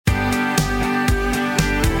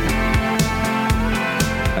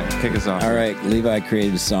kick us off. All right, Levi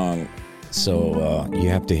created a song, so you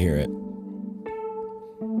have to hear it.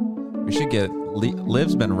 We should get...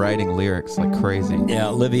 Liv's been writing lyrics like crazy. Yeah,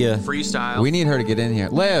 Olivia. Freestyle. We need her to get in here.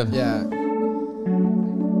 Liv! Yeah.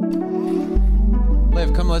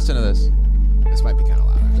 Liv, come listen to this. This might be kind of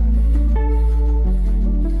loud, actually.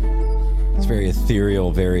 It's very ethereal,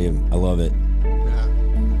 I love it. Yeah.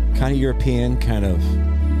 Kind of European, kind of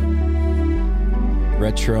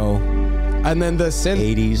retro. And then the synth,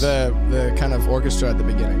 80s. the kind of orchestra at the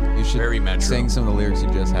beginning. You should Very metro. sing some of the lyrics you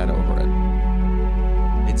just had over it.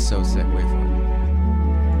 It's so sick. Wait for it.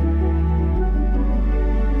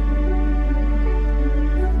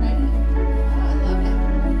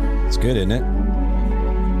 It's good, isn't it?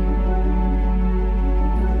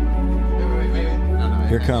 Wait. No,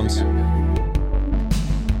 Here comes.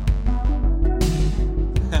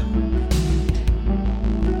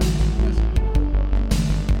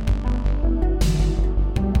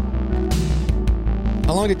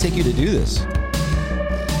 How long did it take you to do this?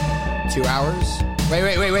 2 hours.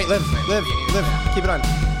 Wait. Liv. Keep it on.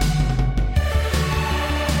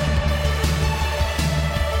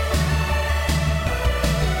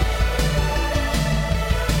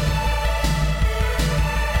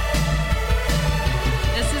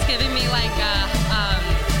 This is giving me like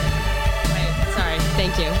wait, sorry,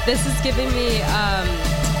 thank you. This is giving me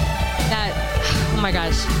that, oh my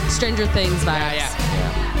gosh, Stranger Things vibes. Yeah.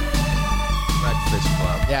 Breakfast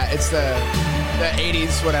Club. Yeah, it's the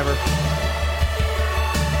 80s, whatever.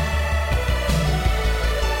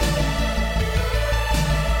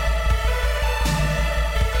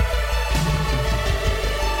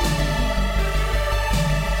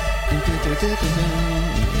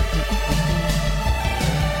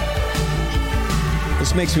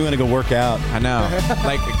 This makes me want to go work out. I know.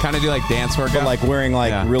 Like, kind of do like dance workout. But like wearing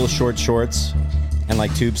real short shorts and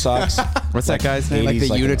like tube socks. What's that guy's name? Like the 80s,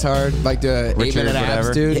 like unitard, like the Richard 8-minute abs,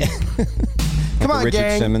 whatever. dude. Yeah. Come Like on, Richard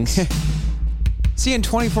gang. Simmons. See you in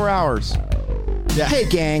 24 hours. Yeah. Hey,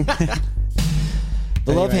 gang. The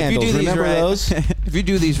love If you handles. do these Remember right- those? If you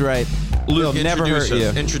do these right, Luke, they'll never hurt you.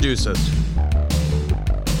 Introduce us.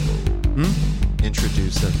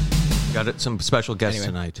 Introduce us. Got it. Some special guests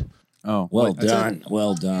tonight. Oh, Well wait, done.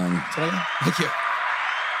 Well done. Thank you.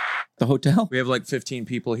 The hotel? We have like 15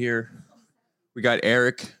 people here. We got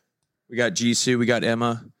Eric. We got Jisoo. We got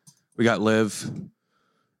Emma. We got Liv.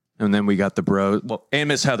 And then we got the bros. Well, and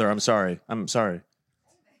Miss Heather. I'm sorry. And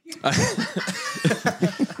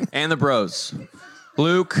the bros.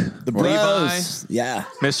 Luke. The Levi. bros. Yeah.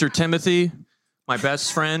 Mr. Timothy. My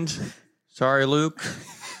best friend. Sorry, Luke.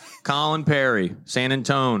 Colin Perry. San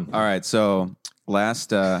Antone. All right, so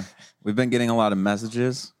last we've been getting a lot of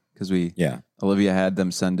messages because Olivia had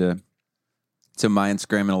them send to my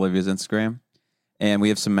Instagram and Olivia's Instagram, and we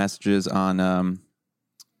have some messages on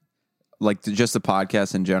just the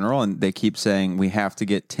podcast in general, and they keep saying we have to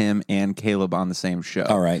get Tim and Caleb on the same show.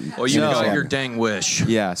 All right. Well, you got your dang wish.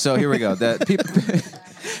 Yeah, so here we go. That people.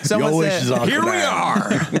 Someone Your said, wish is on Here we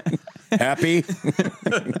command. are. Happy?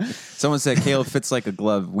 Someone said Caleb fits like a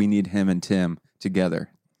glove. We need him and Tim together.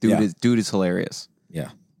 Dude is hilarious. Yeah.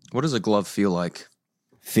 What does a glove feel like?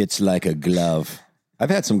 Fits like a glove. I've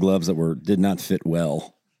had some gloves that did not fit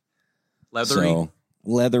well. Leathery? So,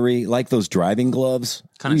 leathery, like those driving gloves.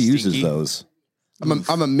 Kinda Who uses stinky. those?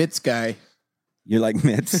 I'm a mitts guy. You're like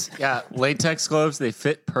mitts. Yeah, latex gloves, they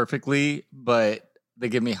fit perfectly, but they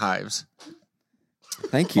give me hives.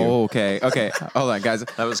 Thank you. Oh, okay. Hold on, guys.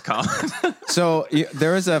 That was Colin. So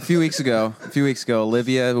there was a few weeks ago,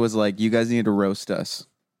 Olivia was like, "You guys need to roast us,"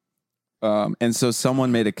 and so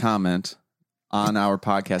someone made a comment on our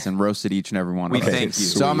podcast and roasted each and every one. We of us. thank you.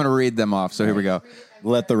 So I'm going to read them off. So here we go.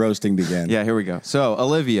 Let the roasting begin. Yeah, here we go. So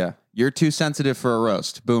Olivia, you're too sensitive for a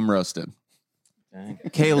roast. Boom, roasted.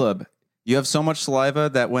 Caleb, you have so much saliva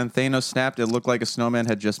that when Thanos snapped, it looked like a snowman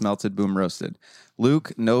had just melted. Boom, roasted.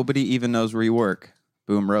 Luke, nobody even knows where you work.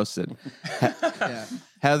 Boom, roasted. Yeah.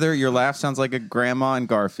 Heather, your laugh sounds like a grandma in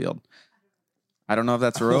Garfield. I don't know if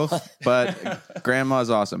that's a roast, but grandma is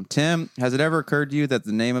awesome. Tim, has it ever occurred to you that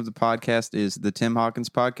the name of the podcast is the Tim Hawkins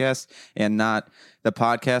Podcast and not the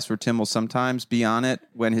podcast where Tim will sometimes be on it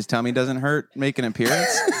when his tummy doesn't hurt, make an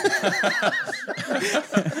appearance?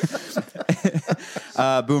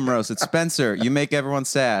 Boom, roasted. Spencer, you make everyone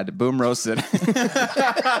sad. Boom, roasted.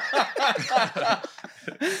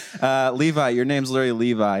 Levi, your name's literally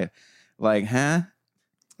Levi. Like, huh?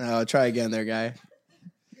 Oh, try again there, guy.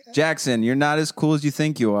 Jackson, you're not as cool as you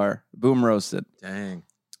think you are. Boom, roasted. Dang.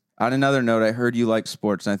 On another note, I heard you like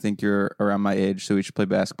sports, and I think you're around my age, so we should play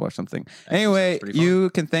basketball or something. Anyway, pretty fun. you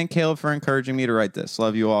can thank Caleb for encouraging me to write this.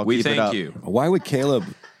 Love you all. We Keep it up. thank you. Why would Caleb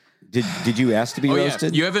Did you ask to be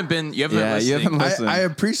roasted? You haven't been listening. You haven't listened. I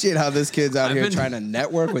appreciate how this kid's out here trying to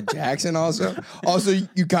network with Jackson. Also,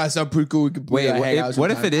 you guys sound pretty cool. We could Wait, hang out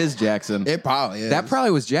what if sometime. it is Jackson? It probably is. That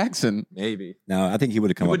probably was Jackson. Maybe. No, I think he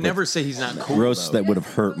would have come He up would with never say he's not cool. roasts though. that would have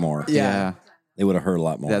hurt more. Yeah. They would have hurt a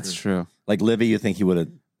lot more. That's true. Like Livy, you think he would have?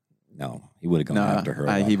 No, he would have gone after her. a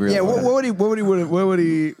lot. he really Yeah. would've. What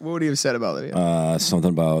would he have said about it?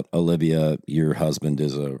 Something about Olivia, your husband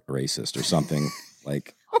is a racist or something.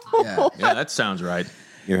 Like Yeah. Yeah, that sounds right.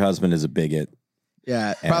 your husband is a bigot.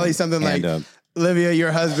 Yeah. Probably something like. Olivia,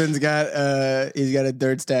 your husband's got he's got a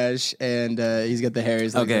dirt stash and he's got the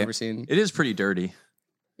hairiest I've ever seen. It is pretty dirty.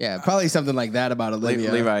 Yeah, probably something like that about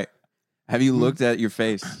Olivia. Levi, have you looked at your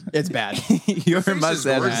face? It's bad. Your face is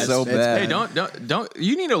mustache worse. is so It's bad. Hey, don't.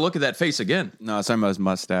 You need to look at that face again. No, it's talking about his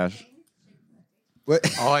mustache. What?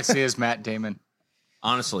 All I see is Matt Damon.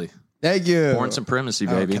 Honestly, Thank you. born supremacy,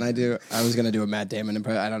 Oh, baby. I was gonna do a Matt Damon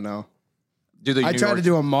impression. I don't know. Do the I New tried York- to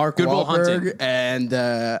do a Mark Good Will Wahlberg, Hunting. and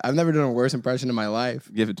I've never done a worse impression in my life.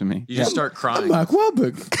 Give it to me. You just start crying. Mark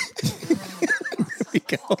Wahlberg.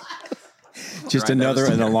 Just another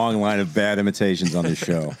in a long line of bad imitations on this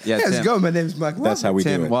show. Yeah, Let's Tim. go. My name's Mark Wahlberg. That's how we do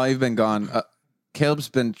Tim, it. while you've been gone, Caleb's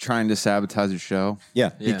been trying to sabotage the show.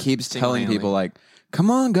 Yeah. Yeah, He keeps telling single-handedly. people like, "Come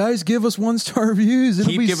on, guys, give us 1-star reviews.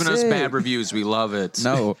 It'll Keep be giving us sick." bad reviews. We love it.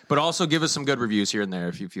 No. but also give us some good reviews here and there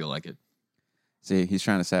if you feel like it. See, he's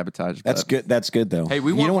trying to sabotage. That's but- good. That's good though. Hey,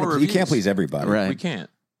 we you want don't more wanna- You can't reviews. please everybody. Right. We can't.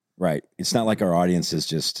 Right. It's not like our audience is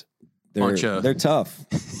just Bunch of- they're tough.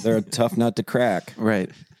 They're a tough nut to crack. Right.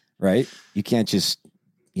 Right. You can't just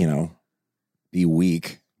be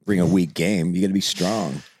weak. Bring a weak game. You got to be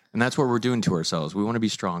strong. And that's what we're doing to ourselves. We want to be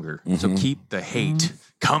stronger. So keep the hate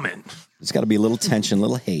coming. It's got to be a little tension, a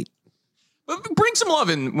little hate. But bring some love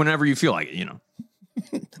in whenever you feel like it,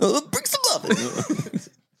 Bring some love.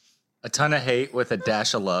 A ton of hate with a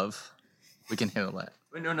dash of love. We can handle that.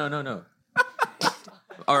 Wait, no.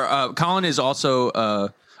 Colin is also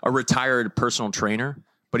a retired personal trainer,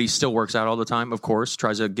 but he still works out all the time, of course,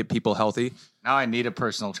 tries to get people healthy. Now I need a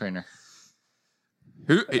personal trainer.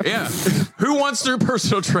 Who wants their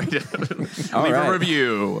personal trainer? Leave right. a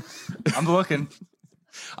review. I'm looking.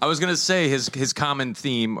 I was going to say his common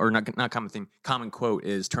theme, or not common theme, common quote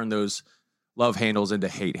is turn those love handles into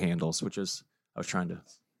hate handles, which is, I was trying to.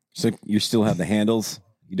 So you still have the handles.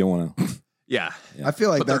 You don't want to. Yeah. I feel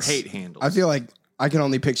like But they're that's hate handles. I feel like I can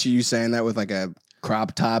only picture you saying that with like a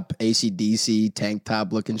crop top, AC/DC tank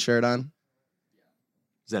top looking shirt on.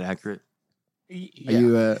 Is that accurate? Are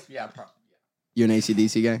you Yeah, probably. you an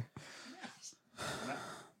AC/DC guy?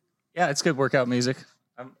 Yeah, it's good workout music.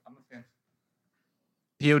 I'm a fan.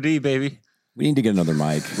 POD, baby. We need to get another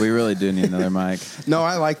mic. We really do need another mic. No,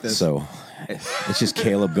 I like this. So it's just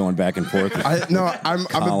Caleb going back and forth. I'm a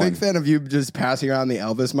Colin. big fan of you just passing around the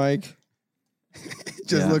Elvis mic. It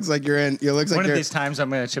just Yeah. looks like you're in. It looks like One of you're. these times I'm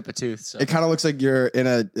going to chip a tooth. So. It kind of looks like you're in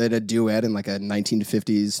a duet in like a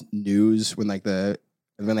 1950s news when they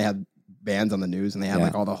had bands on the news and they had Yeah.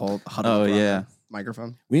 like all the whole huddle. Oh around yeah, the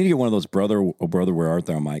microphone. We need to get one of those brother, where art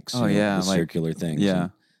thou mics. Oh, yeah, the like- circular things. yeah.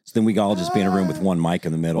 And so then we can all just be in a room with one mic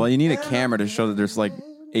in the middle. Well, you need a camera to show that there's like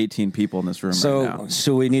 18 people in this room so right now.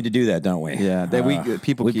 so we need to do that, don't we? Yeah,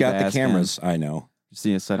 people We've keep got the asking. cameras. I know. Just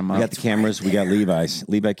need to set them We up. got the cameras. We got Levi's.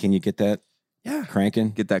 Levi, can you get that? Yeah.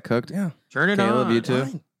 Cranking. Get that cooked. Yeah. Turn it Caleb, on. you too.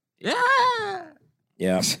 Fine. Yeah.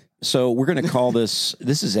 Yeah. So we're gonna call this.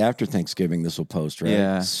 This is after Thanksgiving. This will post, right?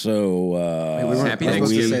 Yeah. So we weren't Happy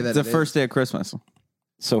supposed to Thanksgiving. say that It's the it is. first day of Christmas.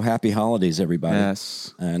 so happy holidays, everybody.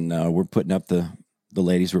 Yes. And we're putting up the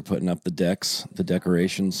ladies were putting up the decks, the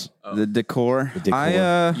decorations. The decor. The decor. You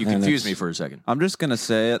And confused it's- me for a second. I'm just gonna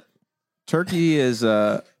say it.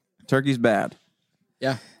 Turkey's bad.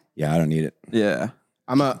 Yeah. Yeah, I don't need it. Yeah.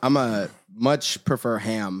 I'm a much prefer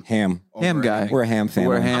ham. Ham. Ham over guy. We're a ham family.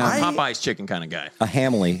 We're a ham. I'm a Popeye's chicken kind of guy. A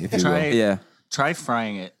hamily, if you Try will. it. Yeah. Try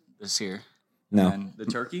frying it this year. No, And The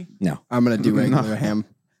turkey? no. I'm gonna do regular ham.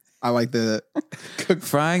 I like the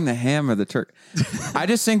Frying the ham or the turkey. I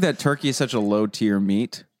just think that turkey is such a low tier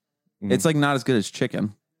meat. It's like not as good as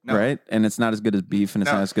chicken, right? And it's not as good as beef, and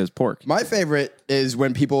it's not as good as pork. My favorite is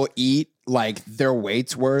when people eat like their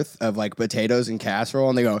weight's worth of like potatoes and casserole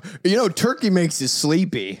and they go, turkey makes you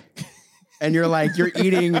sleepy. And you're like, you're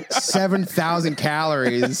eating 7,000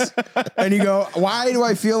 calories. And you go, why do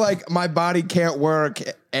I feel like my body can't work?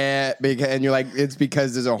 And you're like, it's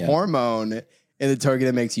because there's a hormone in the turkey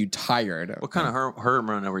that makes you tired. What kind of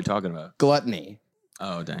hormone are we talking about? Gluttony.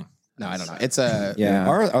 Oh, dang. No, I don't know. It's a Yeah,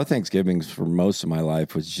 Our Thanksgivings for most of my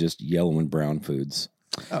life was just yellow and brown foods.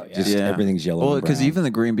 Oh yeah. Just everything's yellow. Well, and because brown. even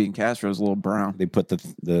the green bean casserole is a little brown. they put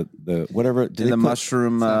the whatever. Did And they the put-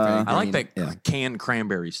 mushroom. I like that Yeah. canned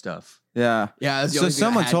cranberry stuff. Yeah. Yeah, that's the So only thing that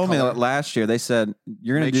someone had told me color. that last year. They said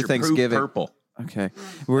you're going to Makes do your poop Thanksgiving. purple. Okay,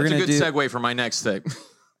 we're That's a gonna good do. segue for my next thing.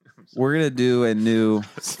 We're gonna do a new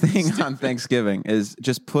thing on Thanksgiving. Is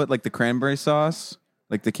just put like the cranberry sauce,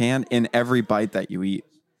 like the can, in every bite that you eat,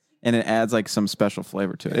 and it adds like some special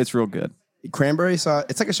flavor to it. It's real good. Cranberry sauce.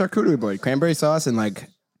 It's like a charcuterie board. Cranberry sauce and like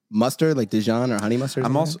mustard, like Dijon or honey mustard.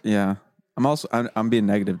 I'm also I'm being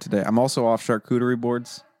negative today. I'm also off charcuterie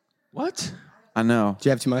boards. What? I know. Do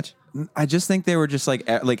you have too much? I just think they were just like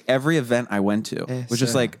every event I went to was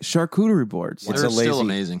just like charcuterie boards. They're still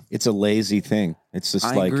amazing. It's a lazy thing. It's just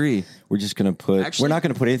I agree. We're just going to put. Actually- we're not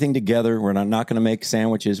going to put anything together. We're not going to make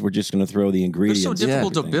sandwiches. We're just going to throw the They're ingredients. so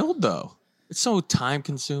difficult to everything. build, though. It's so time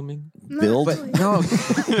consuming. Build. No,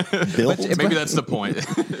 Build. Maybe that's the point.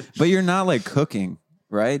 but you're not like cooking,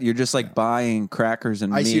 right? You're just like buying crackers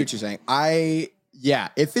and I meat. see what you're saying.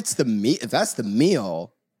 If it's the meat, if that's the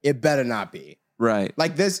meal, it better not be. Right.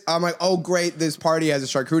 Like this, I'm like, oh great, this party has a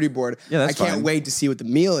charcuterie board. Yeah, I that's can't fine. wait to see what the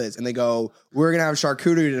meal is. And they go, we're gonna have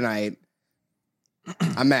charcuterie tonight.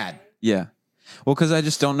 I'm mad. Yeah. Well, because I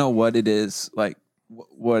just don't know what it is, like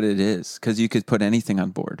what it is, because you could put anything on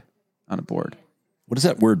a board. What does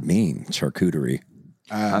that word mean? Charcuterie.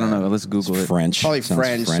 I don't know. Let's Google it. French. Probably Sounds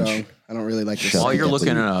French, so I don't really like this. While you're looking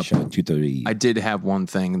it up, Charcuterie. I did have one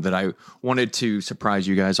thing that I wanted to surprise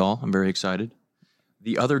you guys all. I'm very excited.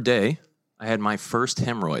 The other day, I had my first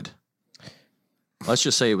hemorrhoid. Let's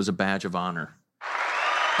just say it was a badge of honor.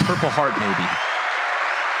 Purple Heart, maybe.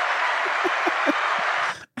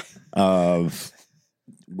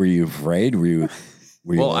 Were you afraid? Were you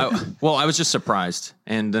Well, I was just surprised,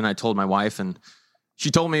 and then I told my wife, and she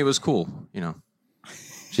told me it was cool. You know,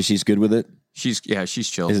 so she's good with it? she's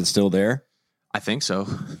chill. Is it still there? I think so.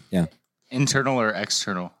 Yeah. Internal or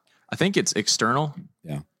external? I think it's external.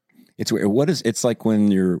 Yeah. It's weird. It's like when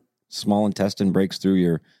your small intestine breaks through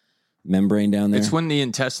your membrane down there. It's when the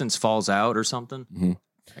intestines falls out or something. Mhm.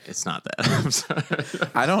 It's not that. I'm sorry.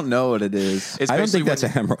 I don't know what it is. It's I don't basically think that's a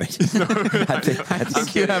when- hemorrhoid. I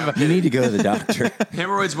think you have you need to go to the doctor.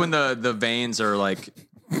 hemorrhoids when the veins are like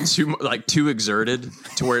too exerted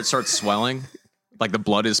to where it starts swelling. Like the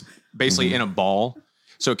blood is basically in a ball.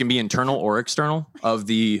 So it can be internal or external of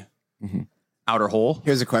the outer hole.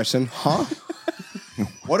 Here's a question, huh?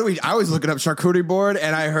 What do we? I was looking up charcuterie board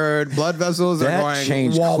and I heard blood vessels That are going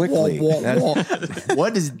changed wah, wah, quickly. wah, That- wah.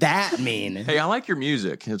 What does that mean? Hey, I like your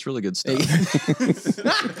music. It's really good stuff.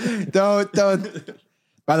 Don't.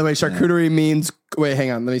 By the way, charcuterie means. Wait,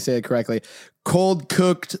 hang on. Let me say it correctly. Cold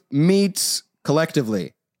cooked meats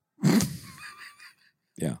collectively.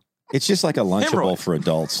 Yeah. It's just like a Lunchable Hemorrhoid. for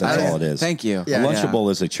adults. That's all it is. Thank you. Yeah. A Lunchable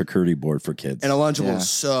is a charcuterie board for kids. And a Lunchable Yeah. is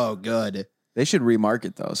so good. They should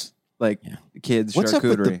remarket those. Like kids What's up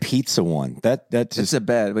with the charcuterie. pizza one? That's It's just a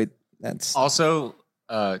bad. Wait, that's Also,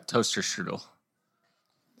 toaster strudel.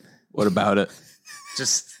 What about it?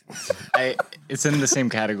 Just, it's in the same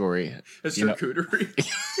category. It's You know- charcuterie.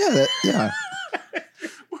 Yeah.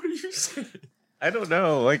 What are you saying? I don't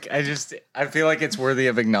know. Like, I feel like it's worthy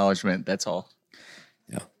of acknowledgement. That's all.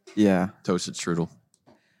 yeah, Toasted strudel.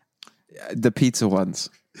 the pizza ones,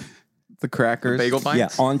 the crackers. Bagel bites? yeah,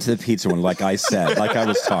 onto the pizza one, like I said, like I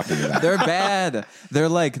was talking about. They're bad. They're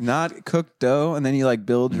like not cooked dough, and then you like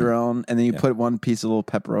build your own, and then you put one piece of little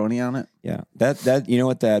pepperoni on it. Yeah. That you know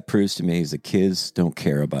what that proves to me is that kids don't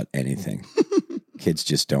care about anything. Kids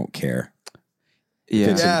just don't care. Yeah.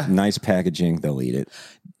 If it's Yeah. nice packaging, they'll eat it.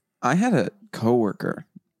 I had a coworker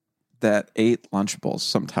that ate Lunchables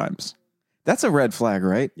sometimes. That's a red flag,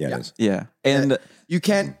 right? Yeah, it is. Yeah. And You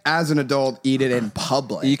can't, as an adult, eat it in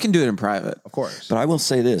public. you can do it in private. of course. But I will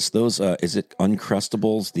say this: those is it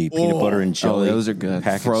Uncrustables, the peanut butter and jelly. those are good.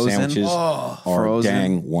 Packaged Frozen? sandwiches are Frozen.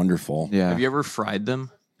 dang wonderful. Yeah. Have you ever fried them?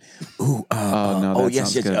 Oh, no, that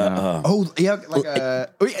sounds good. Oh, yeah, like a.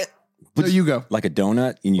 Oh, yeah. No, you go. like a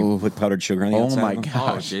donut, and you put powdered sugar on the Oh outside. my of them?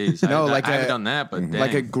 God. Oh, jeez. No, I like haven't a- done that, but dang.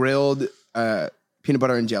 Like a grilled peanut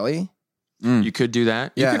butter and jelly. You could do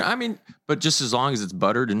that. You Yeah. could, I mean, but just as long as it's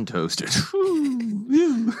buttered and toasted.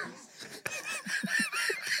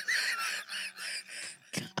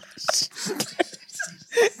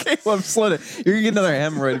 Caleb, slow down. You're gonna get another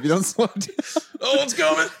hemorrhoid if you don't slow down. Oh, it's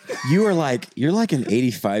coming. You're like an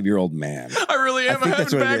 85-year-old man. I really am. think I'm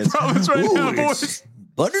that's having what it back is. problems right Ooh, now, it's boys.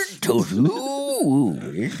 Buttered toast.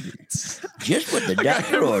 Ooh, just what the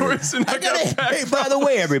doctor ordered. hemorrhoids and I got back Hey, by the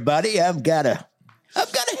way, everybody, I've got a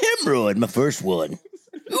hemorrhoid. My first one.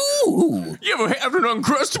 Ooh. You ever had an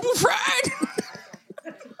Uncrustable fried?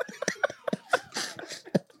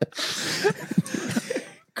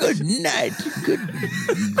 Good night. Good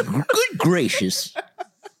gracious.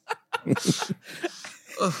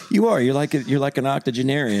 You are. You're like an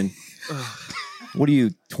octogenarian. What are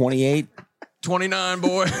you? 28? 29,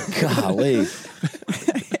 boy. Golly.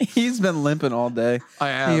 He's been limping all day. I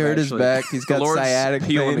have. He hurt actually. his back. He's got the Lord's sciatic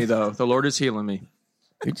healing pain. me though. The Lord is healing me.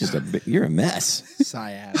 You're a mess.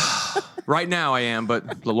 Sciatic. Right now I am,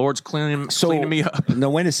 but the Lord's cleaning me up.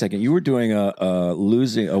 No, wait a second. You were doing a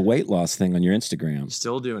weight loss thing on your Instagram.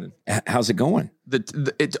 Still doing it. How's it going?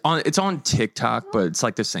 It's on TikTok, but it's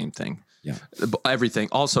like the same thing. Yeah. Everything,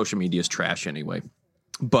 all social media is trash anyway.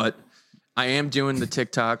 But I am doing the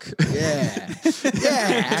TikTok. Yeah.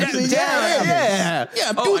 Actually, yeah.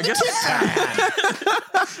 Oh, I guess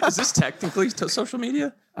is this technically social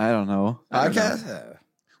media? I don't know. Podcast.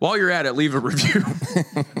 While you're at it, leave a review.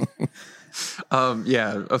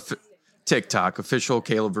 TikTok, official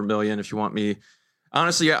Caleb Vermillion, if you want me.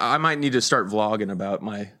 Honestly, I might need to start vlogging about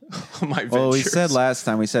my ventures. Well, we said last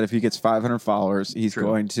time, if he gets 500 followers, he's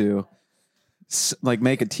going to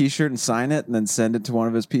make a T-shirt and sign it and then send it to one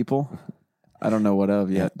of his people. I don't know what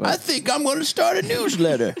of yet, but I think I'm going to start a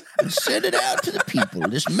newsletter and send it out to the people.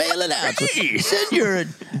 Just mail it out. Hey!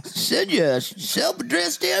 Send your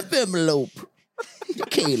self-addressed stamp envelope to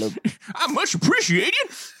Caleb. I much appreciate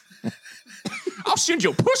it. I'll send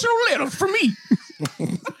you a personal letter from me.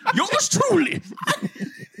 Yours truly.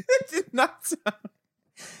 it did not sound.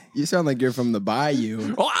 You sound like you're from the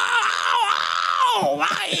Bayou.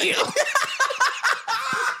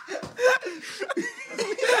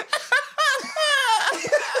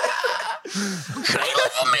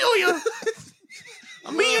 Caleb Vermillion.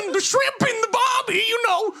 Me and the shrimp in the barbie, you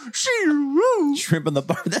know. Shrimp in the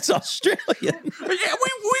bar. That's Australian. Yeah, we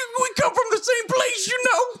come from the same place, you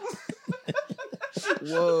know.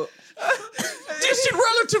 Whoa. Distant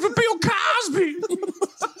relative of Bill Cosby.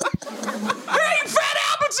 Hey, Fat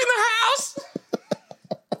Albert's in the house.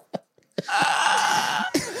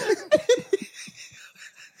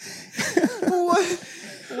 What?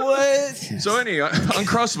 So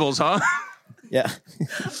Uncrustables, huh? Yeah.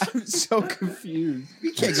 I'm so confused.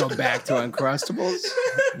 We can't go back to Uncrustables.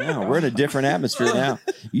 No, we're in a different atmosphere now.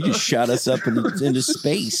 You just shot us up into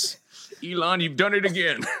space. Elon, you've done it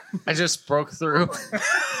again. I just broke through.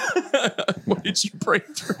 What did you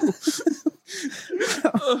break through?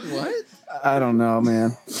 What? I don't know,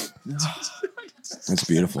 man. That's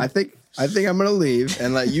beautiful. I think I'm gonna leave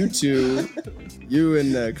and let you two, you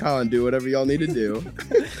and Colin, do whatever y'all need to do.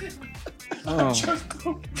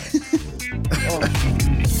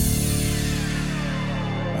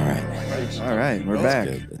 All right, we're That's back.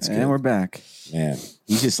 good. That's And good. we're back. Man,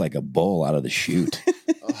 he's just like a bull out of the chute.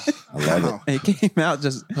 I love it. He came out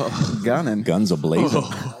just gunning. Guns a-blazing.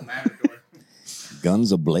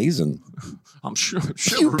 Guns a-blazing. I'm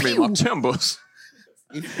shivering my timbers.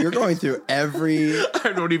 You're going through every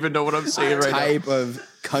I don't even know what I'm saying right type of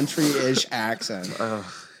country-ish accent.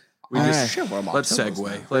 let's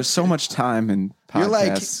segue. There's so much time in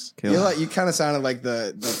podcasts. You kind of sounded like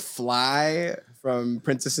the fly from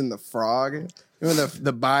Princess and the Frog. Remember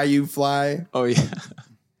the Bayou Fly? Oh yeah,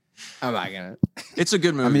 I'm not gonna. it's a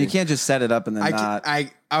good movie. I mean, you can't just set it up and then not. I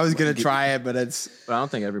was gonna try it, but it's But I don't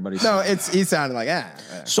think everybody's no. He sounded like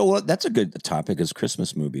So that's a good topic is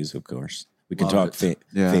Christmas movies, of course. We can Love talk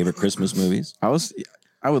Yeah. favorite Christmas movies. I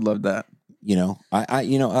would love that. You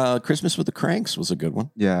know, Christmas with the Cranks was a good one.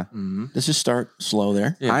 Yeah. Let's just start slow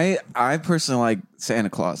there. Yeah. I personally like Santa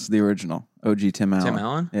Claus, the original OG Tim Allen. Tim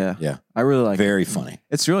Allen? Yeah. Yeah. I really like Very it. funny.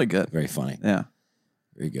 It's really good. Very funny. Yeah.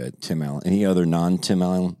 Very good. Tim Allen. Any other non-Tim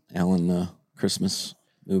Allen Christmas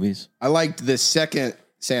movies? I liked the second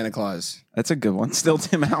Santa Claus. That's a good one. Still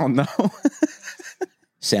Tim Allen though.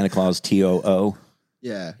 Santa Claus TOO.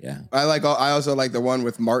 Yeah, Yeah. I also like the one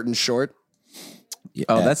with Martin Short. Yeah.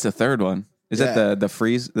 Oh, that's the third one. Is Yeah. that the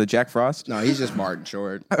freeze, the Jack Frost? No, he's just Martin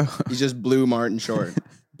Short. He's just blue Martin Short.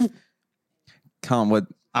 Colin, what?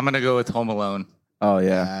 I'm gonna go with Home Alone. Oh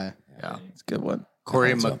yeah, Yeah, it's a good one.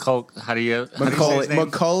 Corey so. McCulk. How do you say his name?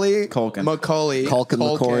 Macaulay Culkin. Macaulay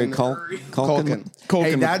Culkin.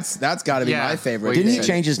 Hey, that's got to be Yeah. my favorite. Well, Didn't he Yeah.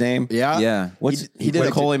 change his name? Yeah, Yeah. What's He did a-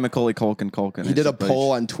 Macaulay Culkin. He did a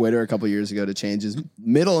poll on Twitter a couple years ago to change his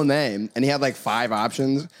middle name, and he had like 5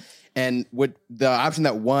 options. And what the option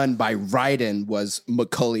that won by write-in was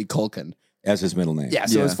Macaulay Culkin. as his middle name? Yeah,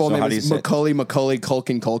 so Yeah. his full So how name do you is say it? Macaulay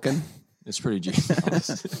Culkin. It's pretty genius.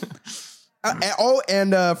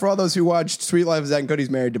 And for all those who watched Sweet Life of Zack and Cody's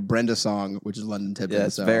married to Brenda Song, which is London Tippin. Yeah,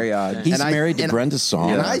 it's so. very odd. He's And I- married to and- Brenda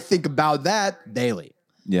Song. And I think about that daily.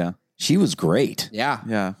 Yeah. She was great. Yeah.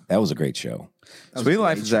 Yeah. That was a great show. Sweet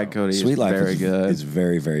Life of Zach Cody Sweet is Life very good. It's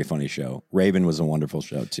very, very funny show. Raven was a wonderful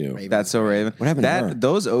show too. Raven. That's so Raven. What happened to her?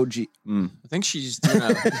 Those OG. I think she's doing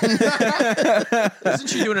isn't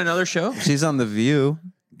she doing another show? She's on The View.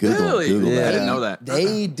 Google Really? Google I that. didn't know that.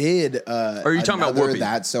 They did. Are you talking about another Whoopi?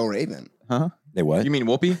 That's So Raven. They what? You mean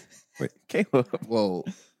Whoopi? Caleb. Whoa,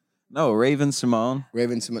 No, Raven Simone.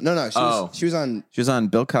 Raven Simone. No, she was on. She was on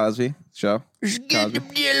Bill Cosby show. Cosby.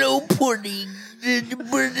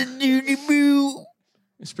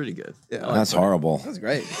 It's pretty good. Yeah. That's horrible. That was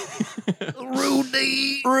great.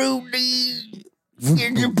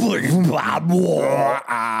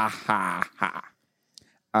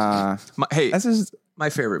 Hey, That's just, my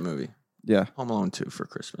favorite movie, yeah. Home Alone 2 for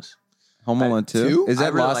Christmas. Home Alone 2. Two? Is I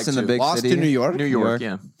that really Lost like in the two. Big Lost City? in New York. New York,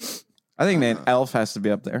 yeah. I think man, Elf has to be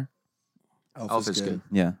up there. Elf is good.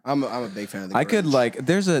 Yeah. I'm a big fan of the I could Grinch. like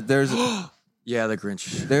there's Yeah, The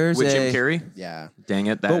Grinch. There's With a- Jim Carrey. Yeah. Dang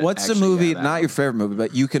it! but what's the movie? Not your favorite movie,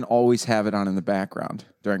 but you can always have it on in the background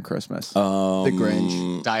during Christmas. The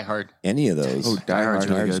Grinch. Die Hard. Any of those? Oh, Die Hard's Die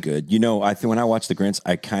really Hard's good. good. You know, I think when I watch The Grinch,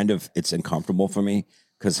 it's uncomfortable for me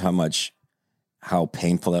because how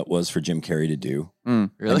painful that was for Jim Carrey to do.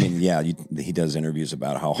 Really? I mean, yeah, he does interviews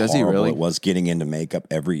about how Does he horrible really? it was getting into makeup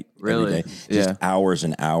every Really? day. Just Yeah. hours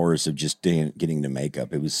and hours of just getting to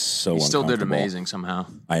makeup. It was so He still did uncomfortable. amazing somehow.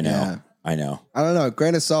 I know. Yeah. I know. I don't know.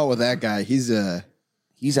 Grain of salt with that guy. He's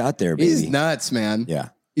He's out there, baby. he's nuts, man. Yeah.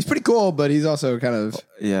 He's pretty cool, but he's also kind of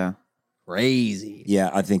Yeah. crazy. Yeah,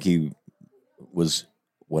 I think he was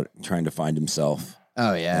trying to find himself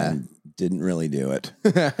Oh yeah. and didn't really do it.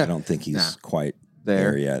 I don't think he's quite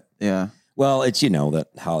there yet. Yeah. Well, it's that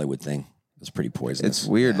Hollywood thing is pretty poisonous. It's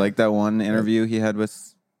weird. Like that one interview he had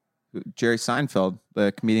with Jerry Seinfeld,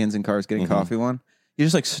 the comedians in cars getting coffee one. He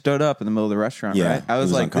just like stood up in the middle of the restaurant, Yeah, right? I it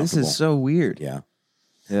was was like, this uncomfortable. is so weird. Yeah.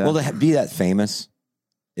 Yeah. Well, to be that famous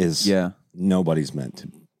is yeah. nobody's meant to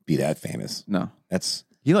be that famous. No. That's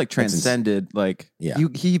He like That's transcended like Yeah.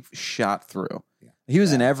 he shot through. He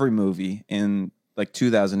was in every movie in like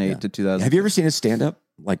 2008 to 2000. Have you ever seen his stand up?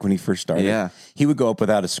 Like when he first started? Yeah. He would go up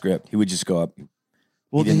without a script. He would just go up.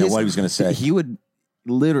 He didn't know what he was going to say. He would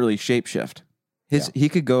literally shapeshift. He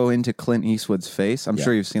could go into Clint Eastwood's face. I'm Yeah.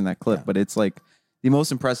 sure you've seen that clip, but it's like the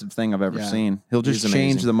most impressive thing I've ever Yeah. seen. He'll just He's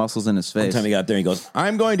change amazing. the muscles in his One face. time he got there, he goes,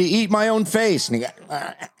 "I'm going to eat my own face." And he got,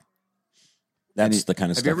 that's the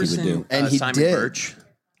kind of Have you stuff ever he would seen do. And he Simon did. Birch?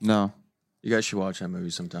 No. You guys should watch that movie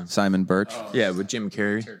sometime. Simon Birch. Yeah, with Jim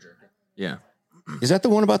Carrey. Yeah. Is that the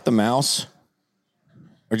one about the mouse?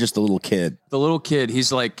 Or just the little kid? The little kid,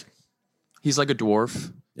 he's like a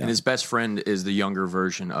dwarf, and his best friend is the younger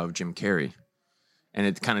version of Jim Carrey. And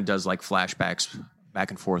it kind of does like flashbacks back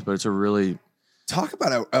and forth, but it's a really Talk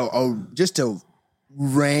about just a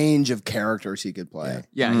range of characters he could play.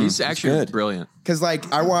 he's actually good. brilliant. Because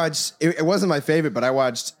like I watched, it wasn't my favorite, but I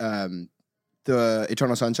watched the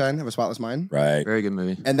Eternal Sunshine of a Spotless Mind, Right. Very good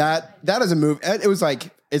movie. and that is a movie. It was like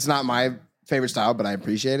it's not my favorite style, but I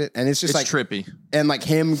appreciate it, and it's just It's like trippy. and like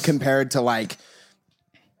him compared to like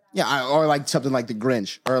or like something like The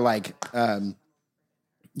Grinch or like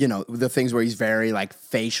the things where he's very like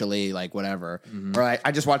facially like whatever, or like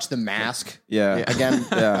I just watched The Mask Yeah. again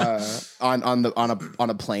on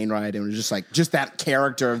a plane ride, and it was just like that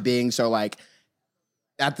character of being so like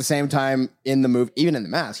at the same time in the movie, even in The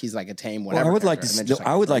Mask, he's like a tame whatever. Well, I would like character, to. and then just,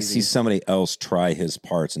 I would like to see crazy. somebody else try his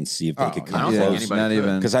parts and see if they could I come don't Yeah, think close. it's anybody not could.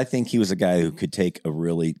 even Because I think he was a guy who could take a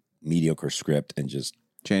really mediocre script and just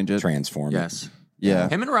change it. transform Yes. it. Yeah.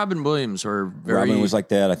 Him and Robin Williams are very Robin was like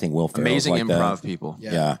that. I think Will Ferrell was amazing like improv that. people.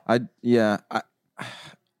 Yeah. Yeah.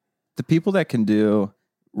 The people that can do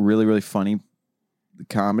really, really funny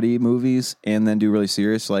comedy movies and then do really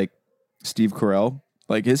serious, like Steve Carell,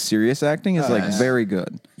 like his serious acting is like yeah. very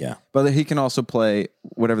good. Yeah. But he can also play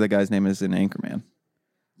whatever the guy's name is in Anchorman.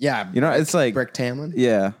 Yeah, You know, it's like, Rick Tamlin.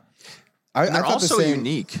 yeah. I They're thought also the same,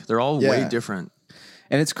 unique. They're all Yeah. way different.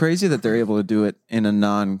 And it's crazy that they're able to do it in a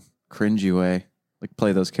non-cringy way, like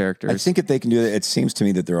play those characters. I think if they can do that, it seems to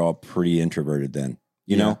me that they're all pretty introverted then.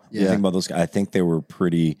 You know? Yeah. You think about those guys. I think they were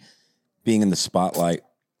pretty being in the spotlight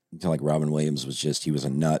until like Robin Williams was just, he was a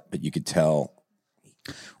nut, but you could tell.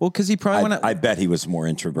 well, because he probably went I bet he was more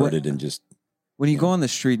introverted and just, when you go on the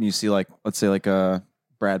street and you see like, let's say like a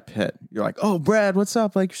Brad Pitt, you're like, oh, Brad, what's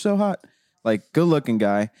up? Like, you're so hot. Like, good looking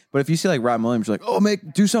guy. But if you see like Robin Williams, you're like, oh,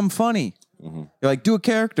 do something funny. You're like, do a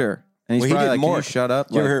character. And he's Well, he probably did like, can you Mork. shut up?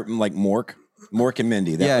 you ever Like, heard like Mork and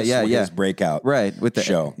Mindy? That was his breakout right. With the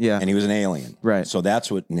show. Yeah. And he was an alien. Right. So that's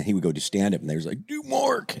what, and he would go do stand up and they was like, do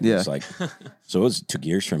Mork. And Yeah. It's like, so it took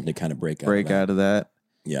years for him to kind of break out. out of that.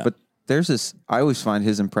 Yeah. But there's this, I always find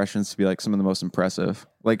his impressions to be like some of the most impressive.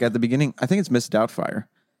 Like at the beginning, I think it's Miss Doubtfire.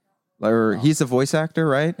 or he's the voice actor,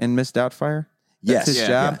 right? In Miss Doubtfire. That's his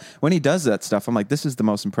job. Yeah. When he does that stuff, I'm like, this is the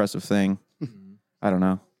most impressive thing. I don't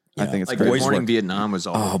know. Yeah. I think it's like great. Good Morning Vietnam was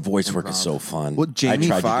all. Oh, voice work is so fun. Well, Jamie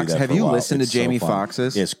Foxx. Have you listened to Jamie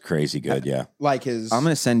Foxx's? It's crazy good. Yeah, like his. I'm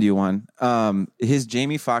going to send you one. His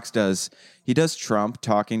Jamie Foxx does Trump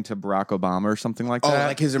talking to Barack Obama or something like that. Oh,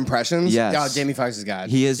 like his impressions. Yes. Yeah, Jamie Foxx is God.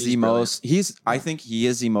 He's the most. I think he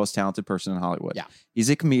is the most talented person in Hollywood. Yeah, he's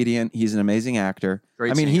a comedian. He's an amazing actor.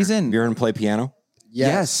 Great singer. He's in. You ever play piano?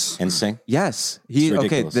 Yes. And sing? Yes.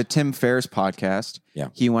 The Tim Ferriss podcast. Yeah.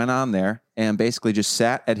 He went on there and basically just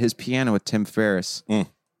sat at his piano with Tim Ferriss.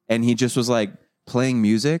 And he just was like playing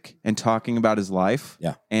music and talking about his life.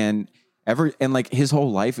 Yeah. And like his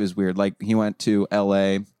whole life is weird. Like he went to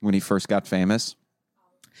LA when he first got famous.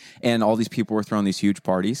 And all these people were throwing these huge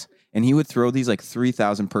parties. And he would throw these like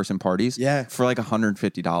 3,000 person parties for like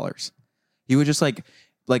 $150. He would just like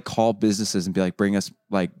call businesses and be like, bring us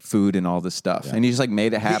like food and all this stuff. Yeah. And he just like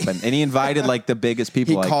made it happen. And he invited like the biggest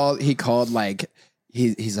people. He called like,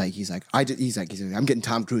 he's like, I'm getting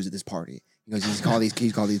Tom Cruise at this party. He goes, he's called these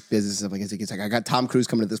businesses. Like, he's like, I got Tom Cruise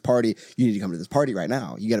coming to this party. You need to come to this party right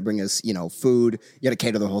now. You got to bring us, food. You got to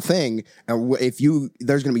cater the whole thing. And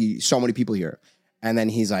there's going to be so many people here. And then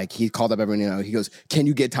he called up everyone, he goes, can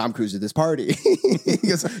you get Tom Cruise at this party? He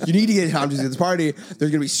goes, you need to get Tom Cruise at this party. There's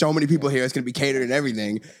going to be so many people here. It's going to be catered and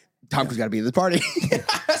everything. Tom Cruise got to be at this party.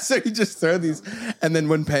 So he just threw these and then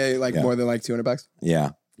wouldn't pay more than like $200.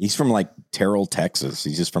 Yeah. He's from like Terrell, Texas.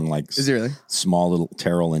 He's just from like Is he really? Small little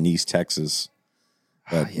Terrell in East Texas.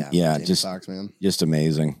 But just Sox, man. Just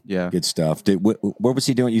amazing. Yeah. Good stuff. What was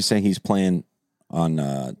he doing? You say he's playing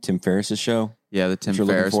on Tim Ferriss's show? Yeah, the Tim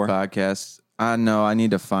Ferriss podcast. No, I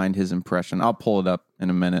need to find his impression. I'll pull it up in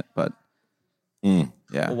a minute, but yeah.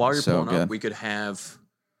 Well, while you're pulling up, we could have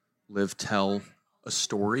Liv tell a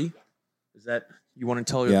story. Is that you want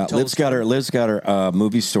to tell? Yeah, Liv's got her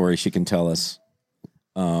movie story. She can tell us.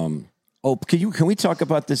 Can we talk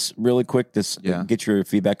about this really quick? Get your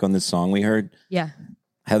feedback on this song we heard. Yeah.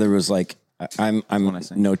 Heather was like, I'm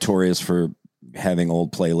notorious for having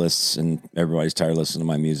old playlists, and everybody's tired of listening to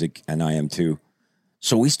my music, and I am too.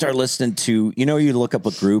 So we start listening to, you look up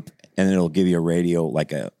a group and it'll give you a radio,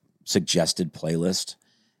 like a suggested playlist.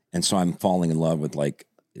 And so I'm falling in love with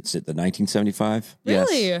is it the 1975?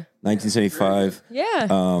 Really? Yes. 1975. Yeah.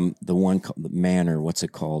 The one called the Manor. What's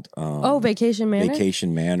it called? Vacation Manor.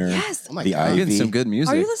 Vacation Manor. Yes. Oh my God. You're getting some good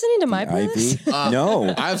music. Are you listening to my playlist?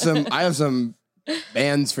 No. I have some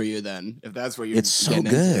bands for you then, if that's what you're. It's so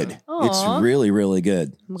good. It's Aw. really, really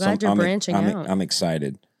good. I'm glad you're branching out. I'm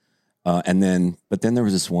excited. But then there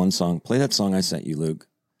was this one song. Play that song I sent you, Luke.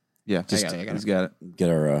 Yeah, I got it. Get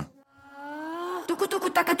our. This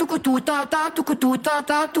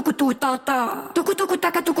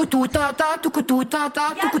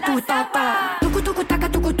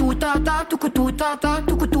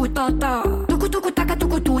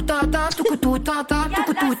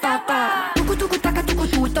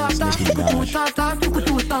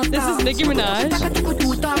is Nicki Minaj.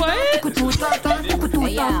 What?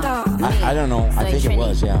 I don't know. I think it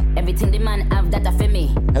was, yeah.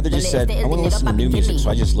 Heather just said, I want to listen to new music, so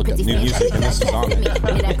I just looked up new music and this is on it.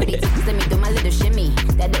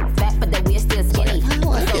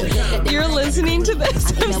 You're listening to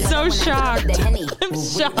this? I'm so shocked. I'm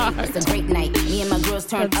shocked.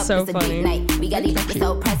 That's so funny.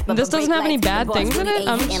 This doesn't have any bad things in it?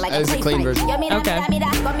 That is a clean version. Okay.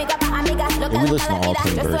 We listen to all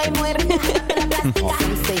clean versions.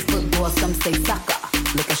 Some say football, some say soccer.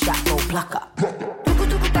 Look a shot, go plucker.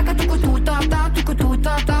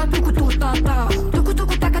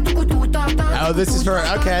 Oh, this is for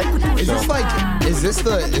okay. Is this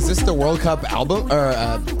the World Cup album or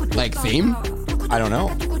theme? I don't know.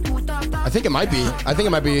 I think it might be.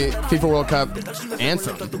 FIFA World Cup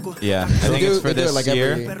anthem. Yeah, I think it's for this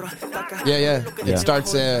year. Yeah. It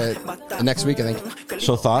starts next week, I think.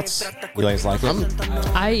 So thoughts? You guys like it?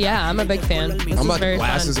 I'm a big fan. This I'm is about very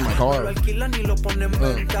glasses fun. in my car.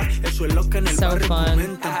 So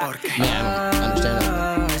fun. Yeah, I understand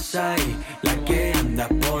that. What's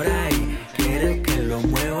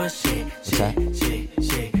that?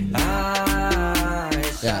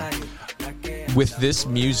 Yeah. With this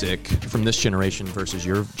music from this generation versus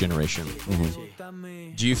your generation,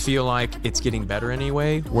 do you feel like it's getting better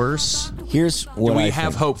anyway? Worse? Here's what do we I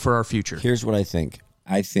have think. hope for our future? Here's what I think.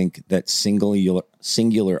 I think that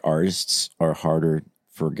singular artists are harder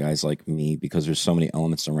for guys like me because there's so many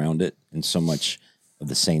elements around it and so much of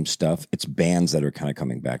the same stuff. It's bands that are kind of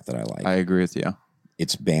coming back that I like. I agree with you.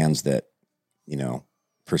 It's bands that,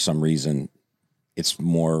 for some reason, it's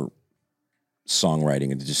more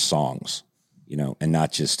songwriting and just songs, and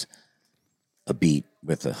not just a beat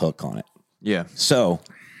with a hook on it. Yeah. So,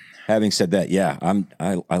 having said that, yeah,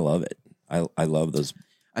 I love it. I love those.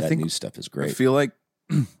 I think new stuff is great. I feel like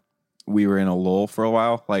we were in a lull for a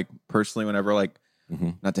while. Like personally, whenever like,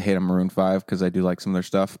 not to hate on Maroon 5 because I do like some of their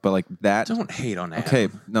stuff, but like that. Don't hate on Adam. Okay,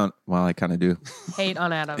 no, well, I kind of do. Hate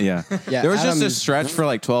on Adam. Yeah. There was just a stretch for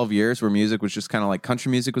like 12 years where music was just kind of like country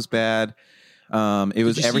music was bad. It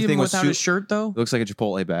was Did you everything see him was without his shirt though. It looks like a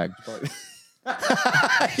Chipotle bag.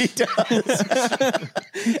 He does.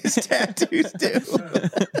 His tattoos do.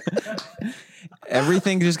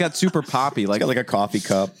 Everything just got super poppy. Like a coffee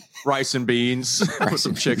cup, Rice and beans with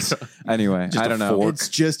some chicken. Anyway, I don't know. It's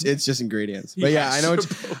just ingredients. But yeah, I know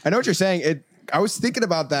what you're saying. I was thinking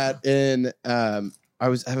about that in I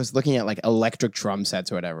was looking at like electric drum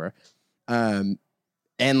sets or whatever. And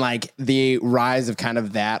like the rise of kind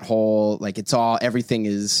of that whole like everything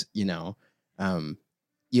is,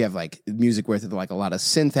 you have like music with like a lot of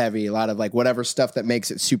synth heavy, a lot of like whatever stuff that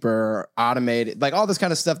makes it super automated, like all this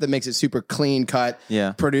kind of stuff that makes it super clean cut,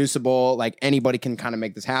 producible. Like anybody can kind of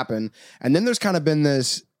make this happen. And then there's kind of been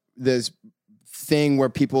this thing where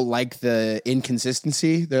people like the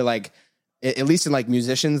inconsistency. They're like, at least in like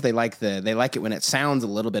musicians, they like it when it sounds a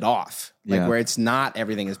little bit off, like where it's not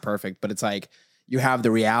everything is perfect, but it's like you have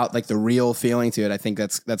the real feeling to it. I think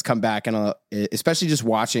that's come back, and especially just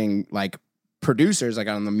watching like producers like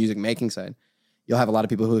on the music making side, you'll have a lot of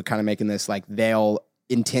people who are kind of making this like they'll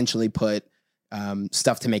intentionally put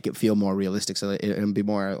stuff to make it feel more realistic, so it'll be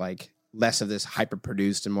more like less of this hyper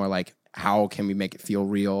produced and more like how can we make it feel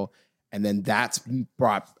real. And then that's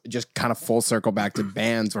brought just kind of full circle back to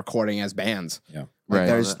bands recording as bands. Yeah, right.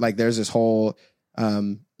 There's this whole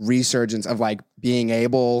resurgence of like being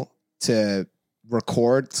able to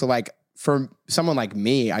record. So like for someone like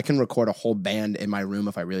me, I can record a whole band in my room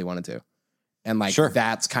if I really wanted to. And like,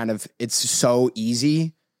 that's kind of, it's so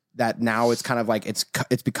easy that now it's kind of like, it's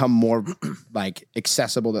become more like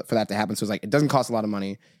accessible for that to happen. So it's like, it doesn't cost a lot of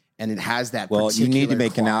money and it has that. Well, you need to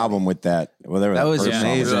make an album with that. Whatever that was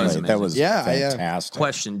amazing. That was fantastic.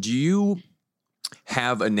 Question. Do you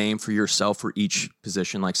have a name for yourself for each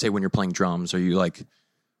position? Like say when you're playing drums, are you like,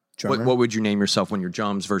 what would you name yourself when you're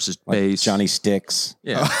drums versus bass? Johnny Sticks.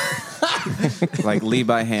 Yeah. Like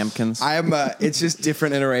Levi Hampkins. It's just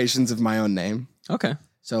different iterations of my own name. Okay.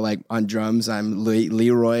 So like on drums, I'm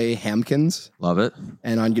Leroy Hampkins. Love it.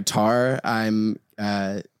 And on guitar, I'm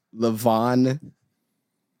Levon.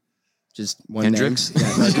 Just one Hendrix? name.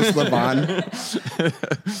 Yeah, no, just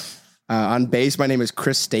Levon. On bass, my name is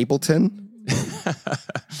Chris Stapleton.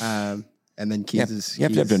 And then Keys is... You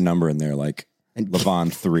have to have a number in there like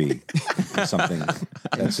Levon 3 or something.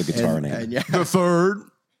 That's a guitar name. And the third.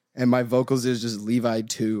 And my vocals is just Levi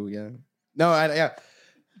 2. Yeah. No, I don't know.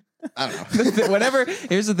 Whenever,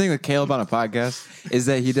 here's the thing with Caleb on a podcast is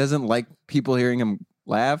that he doesn't like people hearing him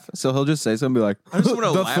laugh, so he'll just say something, be like, I just want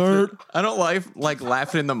to laugh. I don't like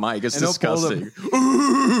laughing in the mic. It's disgusting.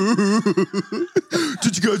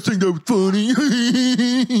 Did you guys think that was funny?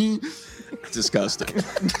 Disgusting.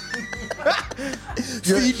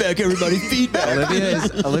 Feedback, everybody. Feedback.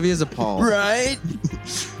 Olivia's appalled. Right?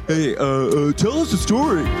 Hey, tell us a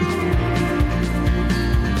story.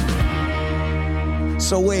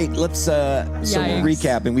 So wait, let's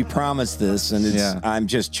recapping. We promised this, and I'm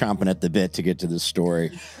just chomping at the bit to get to this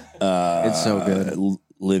story. It's so good.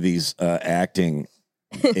 Livy's acting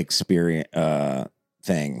experience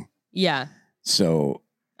thing. Yeah. So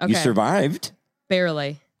you survived?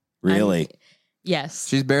 Barely. Really? Yes.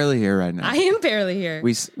 She's barely here right now. I am barely here.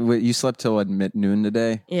 You slept till noon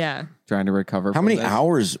today? Yeah. Trying to recover. How many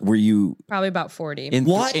hours were you? Probably about 40. In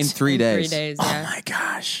 3 days? 3 days, yeah. Oh my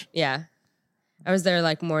gosh. Yeah. I was there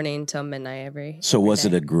like morning till midnight every was day.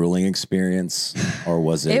 It a grueling experience or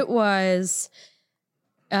was it? It was,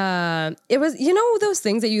 those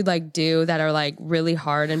things that you like do that are like really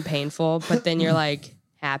hard and painful, but then you're like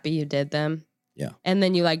happy you did them. Yeah. And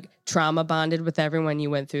then you like trauma bonded with everyone you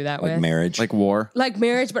went through that with. Like marriage. Like war. Like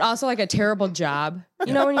marriage, but also like a terrible job.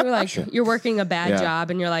 You know, when you're like, you're working a bad job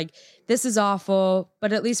and you're like, this is awful,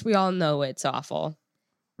 but at least we all know it's awful.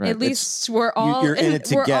 Right. At least we're all you're in it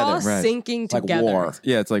together. We're all sinking together. Like war.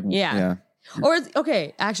 Yeah, it's like Or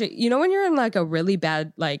okay, actually, you know when you're in like a really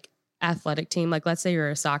bad like athletic team, like let's say you're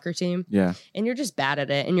a soccer team, and you're just bad at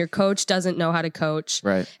it, and your coach doesn't know how to coach,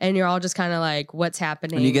 right? And you're all just kind of like, what's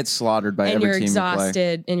happening? And you get slaughtered by every team. And you're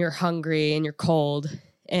exhausted, and you're hungry, and you're cold,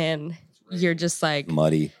 and you're just like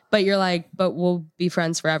muddy. But you're like, but we'll be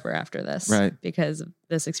friends forever after this, right? Because of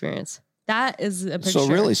this experience. That is a picture. So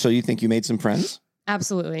really, so you think you made some friends?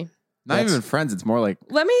 Absolutely. Not even friends. It's more like...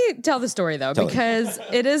 Let me tell the story, though, because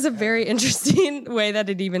it is a very interesting way that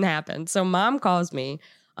it even happened. So mom calls me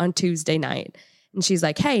on Tuesday night. And she's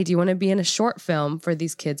like, hey, do you want to be in a short film for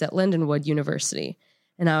these kids at Lindenwood University?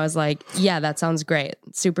 And I was like, yeah, that sounds great.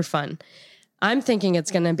 Super fun. I'm thinking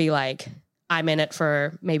it's going to be like, I'm in it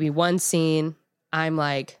for maybe one scene. I'm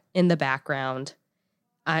like in the background.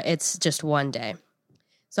 It's just one day.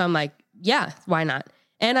 So I'm like, yeah, why not?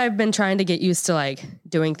 And I've been trying to get used to like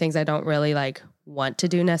doing things I don't really like want to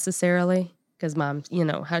do necessarily. Because mom, you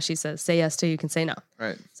know how she says, say yes till you can say no.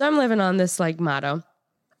 Right. So I'm living on this like motto.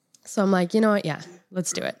 So I'm like, you know what? Yeah,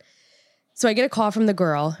 let's do it. So I get a call from the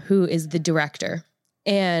girl who is the director.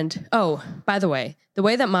 And, oh, by the way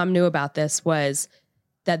that mom knew about this was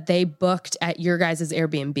that they booked at your guys'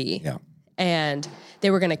 Airbnb. Yeah. And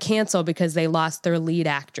they were going to cancel because they lost their lead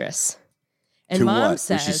actress. And to mom what?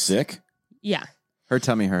 says, Was she sick? Yeah. Her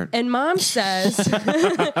tummy hurt. And mom says,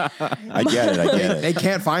 I get it. They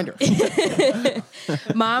can't find her.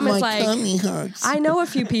 Mom is like, tummy hurts. I know a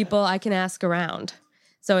few people I can ask around.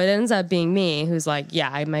 So it ends up being me who's like, yeah,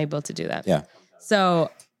 I'm able to do that. Yeah. So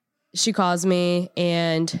she calls me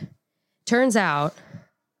and turns out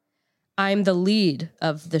I'm the lead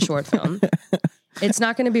of the short film. It's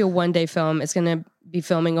not going to be a one-day film. It's going to be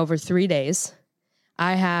filming over 3 days.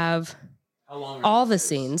 I have all the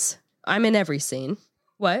scenes. I'm in every scene.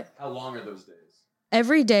 What? How long are those days?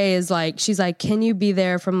 Every day is like, she's like, can you be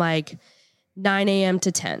there from like 9 a.m.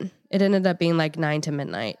 to 10? It ended up being like 9 to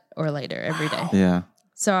midnight or later every day. Yeah.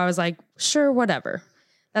 So I was like, sure, whatever.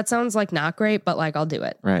 That sounds like not great, but like, I'll do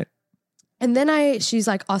it. Right. And then she's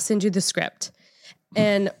like, I'll send you the script.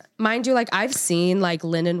 And mind you, like I've seen like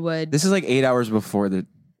Lindenwood. This is like 8 hours before the.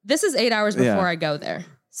 This is 8 hours before I go there.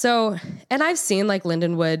 So, and I've seen like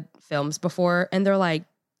Lindenwood films before, and they're like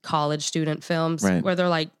college student films where they're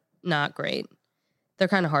like not great. They're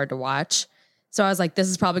kind of hard to watch. So I was like, this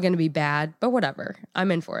is probably going to be bad, but whatever.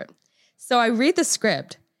 I'm in for it. So I read the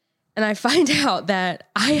script and I find out that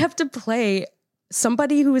I have to play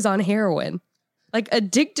somebody who is on heroin, like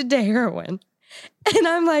addicted to heroin. And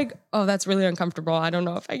I'm like, oh, that's really uncomfortable. I don't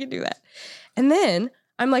know if I can do that. And then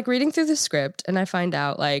I'm like reading through the script and I find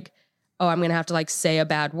out like, oh, I'm going to have to like say a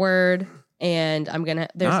bad word and I'm going to,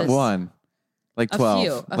 there's Not one. Like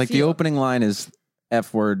 12. A few. The opening line is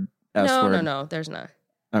F word, S word. No, there's not.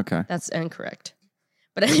 Okay. That's incorrect.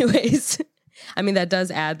 But anyways, I mean, that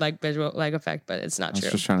does add like visual like effect, but it's not I was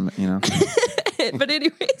true. just trying to, you know. But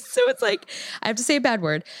anyways, so it's like, I have to say a bad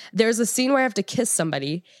word. There's a scene where I have to kiss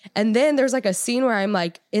somebody. And then there's like a scene where I'm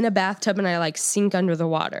like in a bathtub and I like sink under the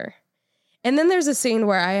water. And then there's a scene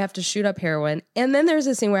where I have to shoot up heroin. And then there's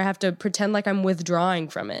a scene where I have to pretend like I'm withdrawing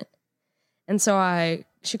from it. And so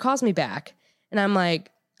she calls me back and I'm like,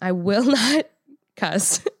 I will not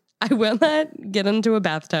cuss. I will not get into a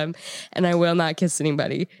bathtub and I will not kiss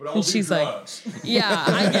anybody. And she's like, yeah,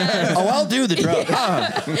 I guess. Oh, I'll do the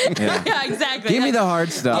drugs. Yeah, exactly. Give me the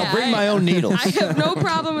hard stuff. Yeah, I'll bring my own needles. I have no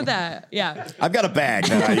problem with that. Yeah. I've got a bag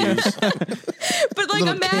that I use. But like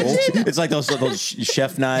imagine. It's like those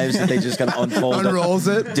chef knives that they just kind of unfold. Unrolls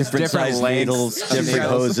it. Different size lengths. needles, different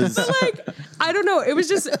hoses. But like, I don't know. It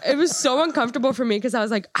was so uncomfortable for me because I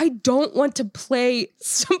was like, I don't want to play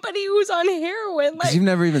somebody who's on heroin. Because Like, you've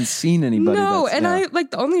never even seen anybody. no, that's, and yeah. I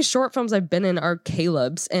like the only short films I've been in are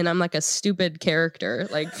Caleb's, and I'm like a stupid character.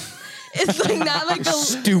 Like, it's like not like the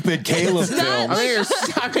Stupid Caleb not film.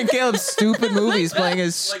 like- I mean, Caleb's stupid movies playing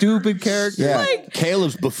his stupid character. Yeah, like-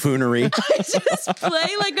 Caleb's buffoonery. I just play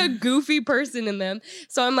like a goofy person in them.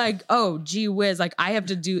 So I'm like, oh, gee whiz. Like I have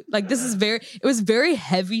to do like, it was very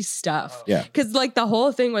heavy stuff. Yeah. Cause like the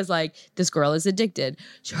whole thing was like, this girl is addicted.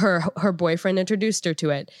 Her boyfriend introduced her to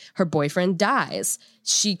it. Her boyfriend dies.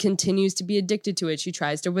 She continues to be addicted to it. She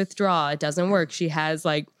tries to withdraw. It doesn't work. She has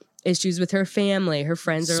like issues with her family. Her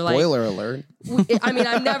friends are Spoiler alert. I mean,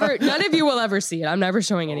 none of you will ever see it. I'm never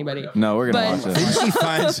showing anybody. No, we're going to But- watch it. Then she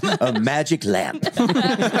finds a magic lamp.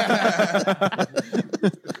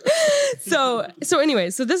 So anyway,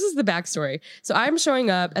 so this is the backstory. So I'm showing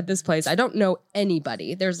up at this place. I don't know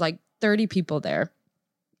anybody. There's like 30 people there.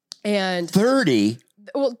 And 30?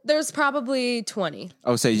 well, there's probably 20.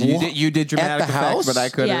 Oh, so you did dramatic At the effect, house? but I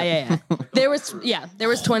couldn't. Yeah. There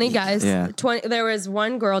was 20 guys. Yeah. 20. There was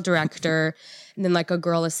one girl director, and then like a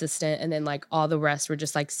girl assistant, and then like all the rest were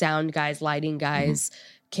just like sound guys, lighting guys,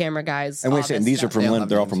 camera guys. And all wait a second, this these are stuff. from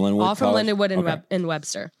they're all from Lindenwood? all from College? Lindenwood and, Okay. and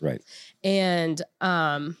Webster. Right. And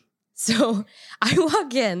so I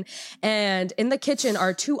walk in, and in the kitchen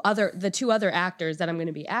are the two other actors that I'm going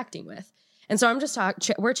to be acting with. And so I'm just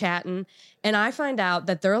we're chatting, and I find out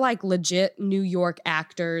that they're like legit New York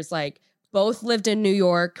actors, like both lived in New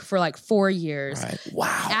York for like 4 years. Right.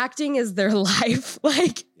 Wow. Acting is their life.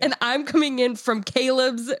 And I'm coming in from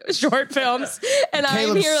Caleb's short films, and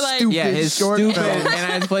I'm here like, his stupid, and I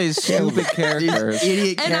had to play his stupid characters.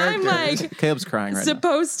 Idiot and characters. I'm like, Caleb's crying right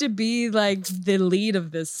supposed to be like the lead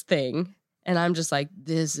of this thing. And I'm just like,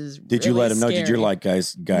 this is Did you really let him know? scary. Did you like,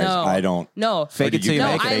 guys, No. I don't. No. Fake it till you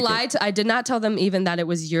No, make it. I lied. I did not tell them even that it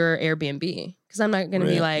was your Airbnb. Because I'm not going to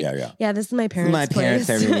be like, yeah, this is my parents' My parents,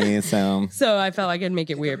 place. everything. So. So I felt like I'd make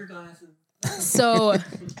it weird. So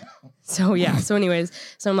anyways,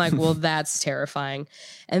 so I'm like, well, that's terrifying.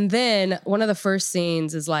 And then one of the first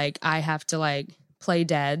scenes is like, I have to like play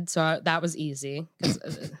dead. So that was easy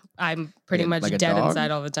because I'm pretty much like a dead dog?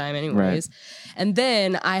 inside all the time anyways. Right. And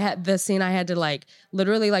then I had the scene I had to like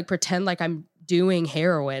literally like pretend like I'm doing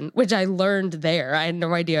heroin, which I learned there. I had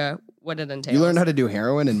no idea what it entails. You learned how to do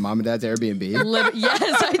heroin in Mom and Dad's Airbnb?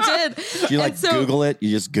 Yes, I did. Did you like Google it? You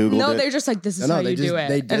just Googled it? No, they're just like, this is how you do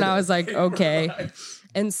it. And I was like, okay.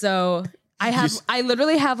 And so I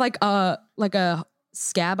literally have like a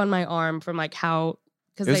scab on my arm from like how,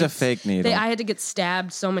 because it was a fake needle. I had to get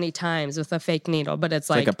stabbed so many times with a fake needle, but it's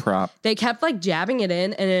like a prop. They kept like jabbing it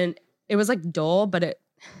in, and then it was like dull, but it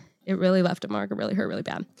really left a mark. It really hurt really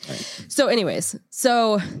bad. Right. So anyways,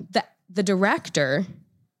 the director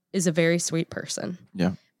is a very sweet person.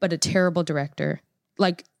 Yeah. But a terrible director.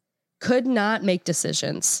 Like could not make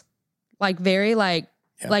decisions. Like very like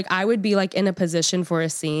I would be like in a position for a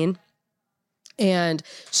scene and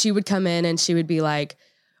she would come in and she would be like,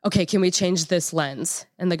 okay, can we change this lens?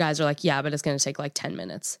 And the guys are like, yeah, but it's going to take like 10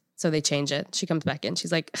 minutes. So they change it. She comes back in.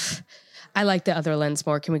 She's like, I like the other lens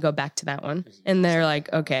more. Can we go back to that one? And they're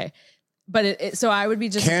like, okay. But so I would be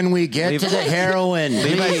just. Can we get to the heroin?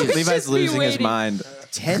 Levi's losing his mind.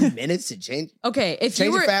 10 minutes to change. Okay, if change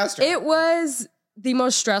you were it faster. It was the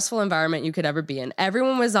most stressful environment you could ever be in.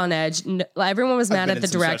 Everyone was on edge. Everyone was mad at the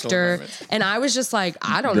director, and I was just like,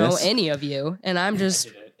 I don't know any of you, and I'm just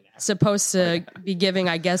supposed to be giving,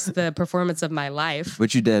 I guess, the performance of my life,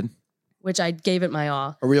 which you did, which I gave it my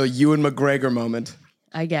all. A real Ewan McGregor moment,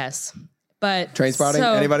 I guess. But Trainspotting?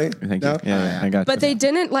 Anybody? Thank you. Yeah, I got. But they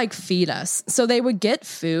didn't like feed us, so they would get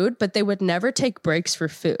food, but they would never take breaks for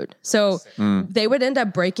food. So they would end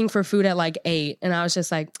up breaking for food at like 8, and I was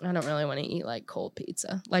just like, I don't really want to eat like cold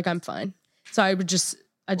pizza. Like I'm fine. So I just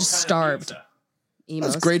starved.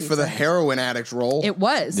 That's great for the heroin addict role. It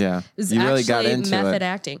was. Yeah, it was you really got into method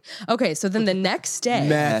acting. Okay, so then the next day,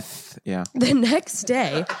 meth. Yeah. The next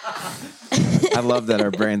day, I love that our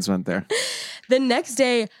brains went there. The next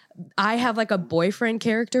day, I have like a boyfriend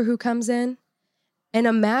character who comes in, and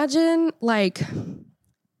imagine like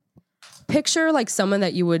picture like someone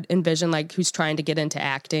that you would envision like who's trying to get into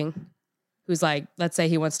acting, who's like, let's say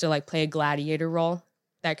he wants to like play a gladiator role,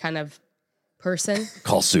 that kind of person.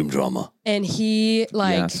 Costume drama. And he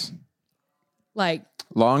like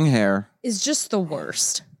long hair is just the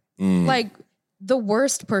worst. Like the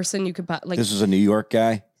worst person you could like. This is a New York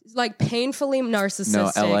guy. Like painfully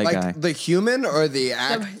narcissistic. No, LA like guy. The human or the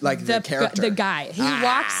act, the character? The guy. He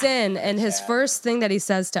walks in and his first thing that he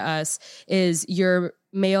says to us is, your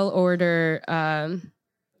mail order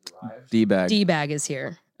D-bag. D-bag is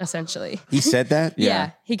here, essentially. He said that?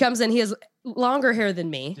 Yeah. He comes in, he has longer hair than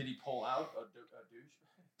me. Did he pull out a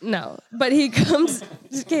douche? No, but he comes,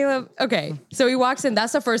 Caleb, okay. So he walks in,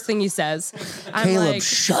 that's the first thing he says. Caleb,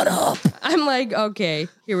 shut up. I'm like, okay,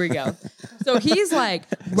 here we go. So he's like,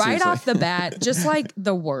 right off the bat, just like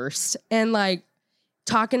the worst. And like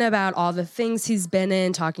talking about all the things he's been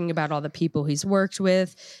in, talking about all the people he's worked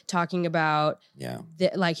with, talking about,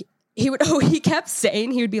 like, he kept saying,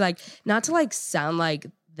 he would be like, not to like sound like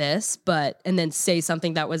this, and then say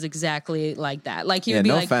something that was exactly like that. Like he would be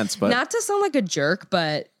no like, offense, but not to sound like a jerk,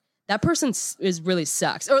 but that person is really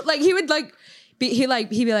sucks. Or like he would like, he'd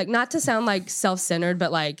be like, not to sound like self-centered,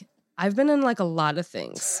 but like, I've been in like a lot of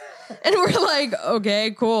things. And we're like,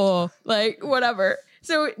 okay, cool. Like, whatever.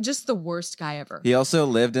 So just the worst guy ever. He also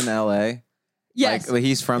lived in LA. Yes. Like,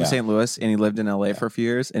 he's from St. Louis and he lived in LA for a few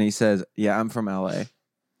years. And he says, yeah, I'm from LA.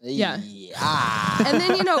 Yeah. And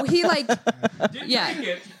then, he like,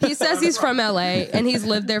 he says he's from LA and he's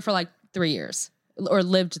lived there for like 3 years. Or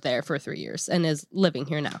lived there for 3 years and is living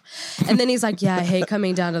here now. And then he's like, yeah, I hate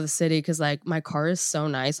coming down to the city because like my car is so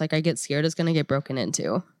nice. Like I get scared it's going to get broken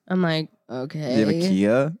into. I'm like, okay. Do you have a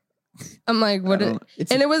Kia? I'm like, what? And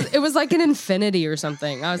it was like an Infinity or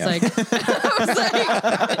something. I was like,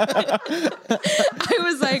 I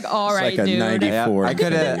was like, all right, like dude. 94. I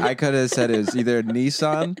could have said it was either a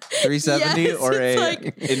Nissan 370 or a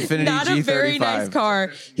like Infinity not G35. a very nice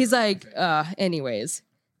car. He's like, anyways.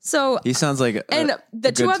 So he sounds like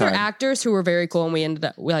the two other actors who were very cool, and we ended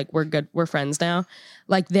up we're good, we're friends now.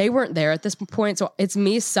 Like they weren't there at this point, so it's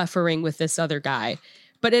me suffering with this other guy.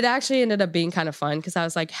 But it actually ended up being kind of fun because I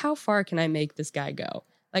was like, how far can I make this guy go?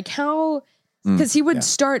 Like how? Because he would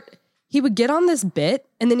get on this bit,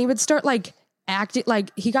 and then he would start like acting like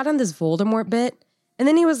he got on this Voldemort bit, and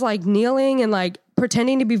then he was like kneeling and like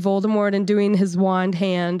pretending to be Voldemort and doing his wand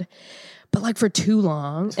hand. But like for too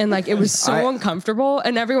long, and like it was so uncomfortable,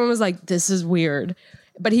 and everyone was like, "This is weird."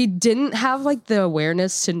 But he didn't have like the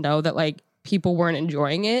awareness to know that like people weren't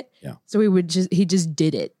enjoying it. Yeah. So he just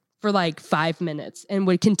did it for like 5 minutes and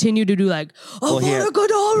would continue to do like, "Oh, what a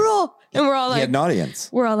good oral," and we're all like, he had an audience.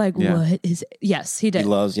 We're all like, "What is it?" Yes, he did. He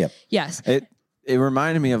loves. Yep. Yes. It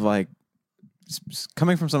reminded me of like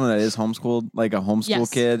coming from someone that is homeschooled, like a homeschool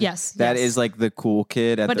kid. Yes. That is like the cool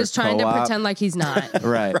kid at but their is trying co-op. to pretend like he's not.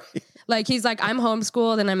 Right. Like he's like, I'm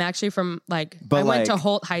homeschooled and I'm actually from like I went to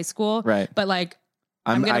Holt High School. Right. But like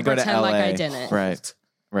I'm gonna pretend like I didn't.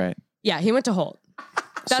 Right. Yeah, he went to Holt.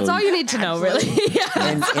 That's all you need to know, really. Yeah,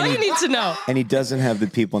 that's all you need to know. And he doesn't have the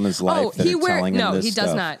people in his life that are telling him this he does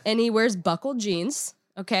stuff. not. And he wears buckled jeans.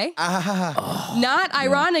 Okay. Not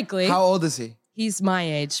ironically. How old is he? He's my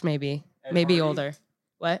age, maybe older.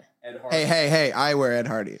 What? Hey! I wear Ed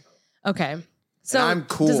Hardy. Okay. So and I'm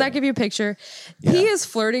cool. Does that give you a picture? Yeah. He is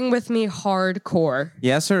flirting with me hardcore.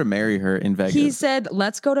 He asked her to marry her in Vegas. He said,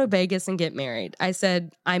 "Let's go to Vegas and get married." I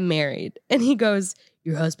said, "I'm married," and he goes,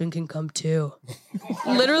 "Your husband can come too."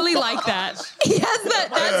 Literally like that. He has that.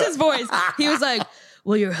 That's his voice. He was like,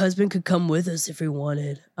 "Well, your husband could come with us if he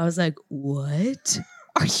wanted." I was like, "What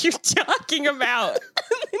are you talking about?"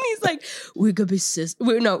 And he's like, "We could be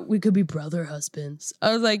we could be brother husbands."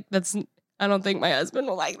 I was like, I don't think my husband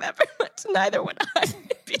will like that very much. Neither would I.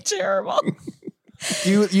 It'd be terrible.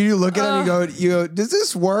 You look at him, you go, does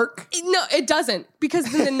this work? No, it doesn't.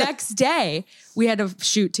 Because then the next day we had to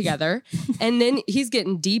shoot together, and then he's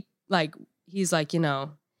getting deep. Like he's like,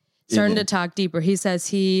 starting to talk deeper. He says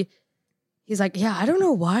he's like, "Yeah, I don't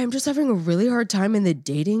know why. I'm just having a really hard time in the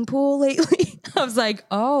dating pool lately." I was like,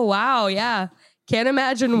 "Oh wow, yeah." Can't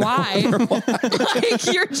imagine why. Like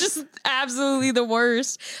you're just absolutely the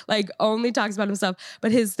worst. Like only talks about himself.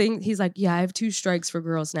 But his thing, he's like, "Yeah, I have 2 strikes for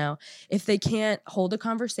girls now. If they can't hold a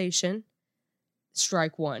conversation,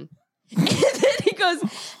 strike 1." And then he goes,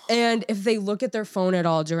 "And if they look at their phone at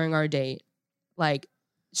all during our date, like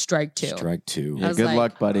strike 2." Strike 2. Yeah, good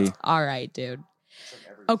luck, buddy. All right, dude.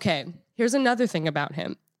 Okay, here's another thing about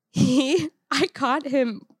him. I caught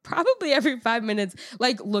him probably every 5 minutes,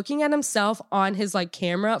 like looking at himself on his like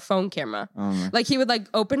phone camera. Like he would like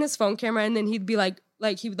open his phone camera and then he'd be like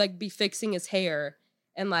he would like be fixing his hair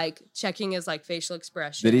and like checking his like facial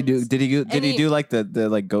expressions. Did he do like the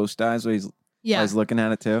like ghost eyes where he's looking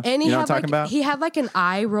at it too? And you know what I'm talking about? He had like an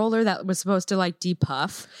eye roller that was supposed to like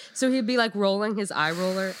depuff. So he'd be like rolling his eye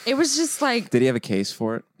roller. It was just like. Did he have a case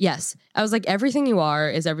for it? Yes. I was like, everything you are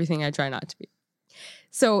is everything I try not to be.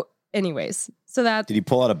 So anyways, Did he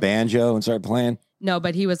pull out a banjo and start playing? No,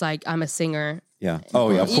 but he was like, "I'm a singer." Yeah.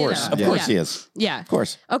 Oh yeah, of course. Of course he is. Yeah. Of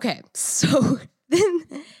course. Okay. So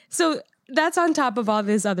that's on top of all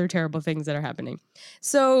these other terrible things that are happening.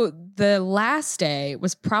 So the last day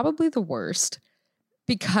was probably the worst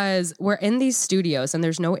because we're in these studios and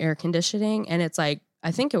there's no air conditioning and it's like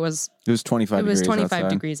I think it was 25 degrees. It was 25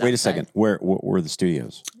 degrees outside. Wait a second. Where were the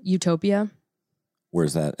studios? Utopia.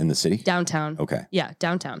 Where's that? In the city? Downtown. Okay. Yeah,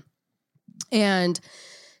 downtown. And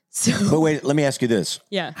so But wait, let me ask you this.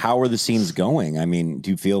 Yeah. How are the scenes going? I mean, do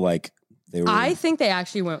you feel like they were I think they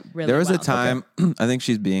actually went really There was well. a time I think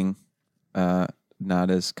she's being not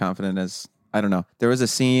as confident as I don't know. There was a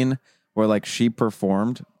scene where like she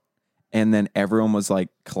performed and then everyone was like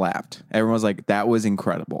clapped. Everyone was like, "That was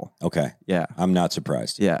incredible." Okay. Yeah. I'm not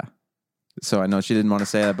surprised. Yeah. So I know she didn't want to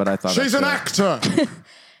say that, but I thought she's an actor.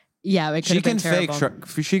 Yeah, it could have been terrible.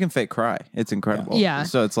 She can fake cry. It's incredible. Yeah.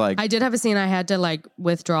 So it's like I did have a scene I had to like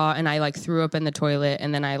withdraw and I like threw up in the toilet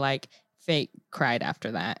and then I like fake cried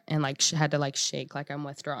after that and like had to like shake like I'm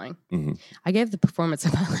withdrawing. Mm-hmm. I gave the performance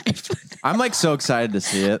of my life. I'm like so excited to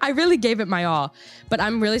see it. I really gave it my all, but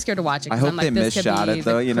I'm really scared to watch it. I hope I'm like, they this could misshot be it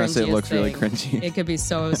though, the so it looks cringiest really thing. cringy. It could be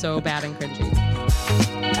so bad and cringy.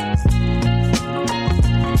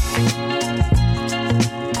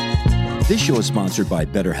 This show is sponsored by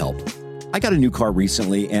BetterHelp. I got a new car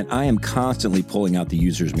recently, and I am constantly pulling out the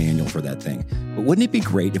user's manual for that thing. But wouldn't it be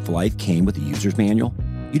great if life came with a user's manual?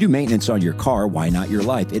 You do maintenance on your car, why not your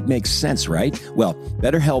life? It makes sense, right? Well,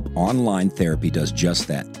 BetterHelp Online Therapy does just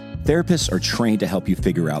that. Therapists are trained to help you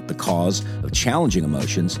figure out the cause of challenging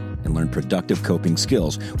emotions and learn productive coping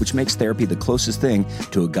skills, which makes therapy the closest thing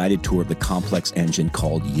to a guided tour of the complex engine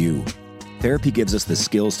called you. Therapy gives us the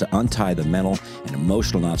skills to untie the mental and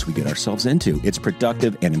emotional knots we get ourselves into. It's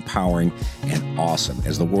productive and empowering and awesome.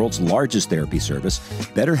 As the world's largest therapy service,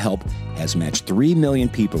 BetterHelp has matched 3 million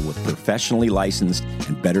people with professionally licensed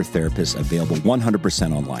and better therapists available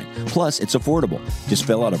 100% online. Plus, it's affordable. Just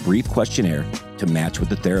fill out a brief questionnaire to match with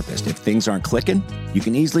the therapist. If things aren't clicking, you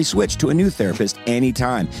can easily switch to a new therapist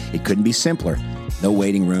anytime. It couldn't be simpler. No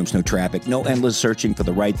waiting rooms, no traffic, no endless searching for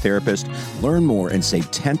the right therapist. Learn more and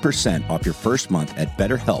save 10% off your first month at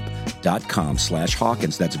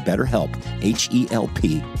betterhelp.com/Hawkins. That's BetterHelp,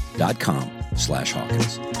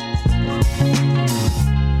 HELP.com/Hawkins.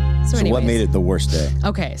 So what made it the worst day?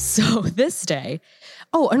 Okay, so this day,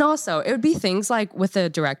 and also it would be things like with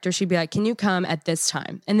the director, she'd be like, can you come at this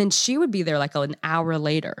time? And then she would be there like an hour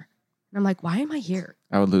later. And I'm like, why am I here?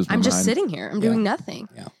 I would lose my mind. I'm just sitting here. I'm doing nothing.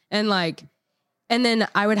 Yeah. And then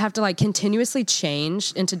I would have to like continuously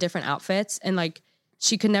change into different outfits, and like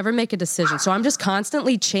she could never make a decision. So I'm just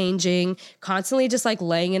constantly changing, constantly just like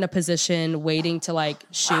laying in a position, waiting to like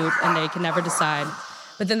shoot, and they can never decide.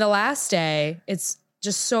 But then the last day, it's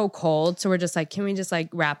just so cold. So we're just like, can we just like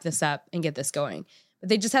wrap this up and get this going? But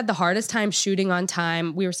they just had the hardest time shooting on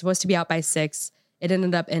time. We were supposed to be out by 6. It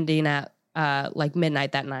ended up ending at like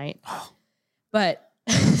midnight that night. But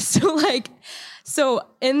so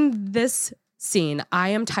in this scene, I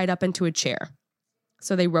am tied up into a chair.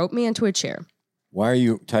 So they roped me into a chair. Why are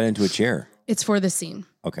you tied into a chair? It's for the scene.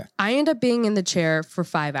 Okay. I end up being in the chair for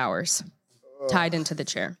 5 hours, tied into the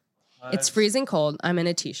chair. It's freezing cold. I'm in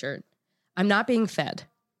a t-shirt. I'm not being fed.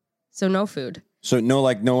 So no food. So no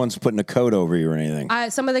one's putting a coat over you or anything.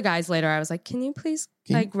 Some of the guys later, I was like, can you please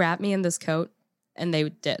wrap me in this coat? And they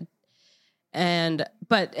did.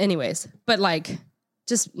 But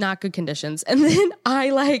just not good conditions. And then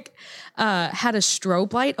I had a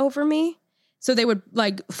strobe light over me. So they would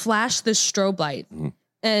like flash this strobe light. Mm-hmm.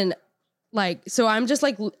 And so I'm just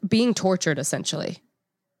like being tortured essentially.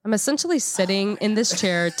 I'm essentially sitting in this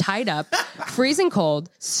chair, tied up, freezing cold,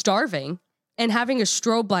 starving, and having a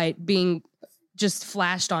strobe light being just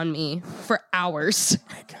flashed on me for hours. Oh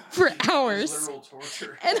my God. For hours. It was literal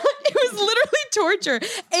torture. And it was literally torture.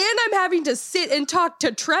 And I'm having to sit and talk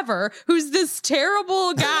to Trevor, who's this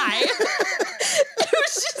terrible guy. It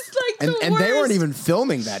was just like the worst. And they weren't even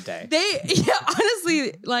filming that day.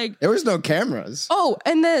 Honestly, like there was no cameras. Oh,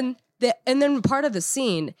 and then part of the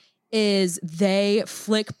scene is they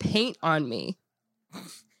flick paint on me.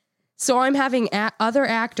 So I'm having other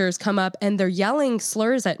actors come up and they're yelling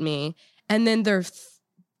slurs at me. And then they're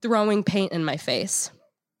throwing paint in my face.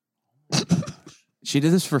 She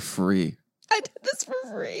did this for free. I did this for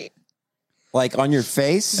free. Like on your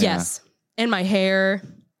face? Yes. Yeah. And my hair.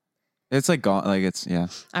 It's like gone. Like it's, yeah.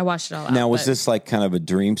 I washed it all out. Now, was this like kind of a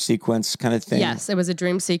dream sequence kind of thing? Yes, it was a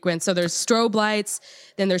dream sequence. So there's strobe lights.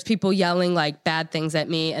 Then there's people yelling like bad things at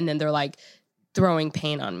me. And then they're like throwing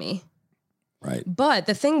paint on me. Right. But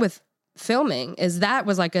the thing with filming is that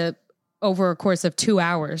was like over a course of 2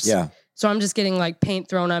 hours. Yeah. So I'm just getting like paint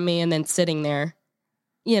thrown on me and then sitting there,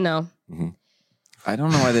 Mm-hmm. I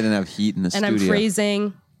don't know why they didn't have heat in the studio. And I'm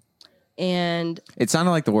freezing. And it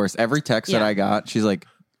sounded like the worst. Every text that I got, she's like,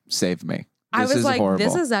 save me. I was like, horrible.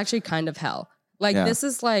 This is actually kind of hell. Like, this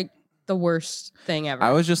is like the worst thing ever.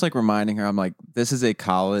 I was just like reminding her, I'm like, this is a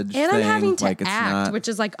college and thing. I'm having to like, act, which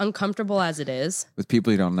is like uncomfortable as it is. With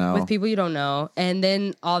people you don't know. And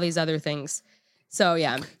then all these other things. So,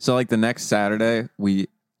 yeah. So, like the next Saturday, we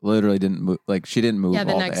literally didn't move. Like, she didn't move. Yeah,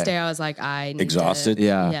 the next day I was like, I need exhausted.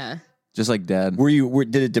 Yeah. Just like dead.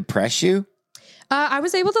 Did it depress you? I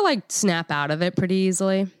was able to like snap out of it pretty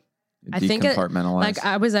easily. I think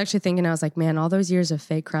I was actually thinking, I was like, man, all those years of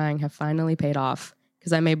fake crying have finally paid off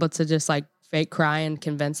because I'm able to just like fake cry and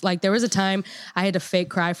convince. Like there was a time I had to fake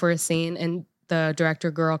cry for a scene and the director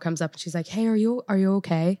girl comes up and she's like, hey, are you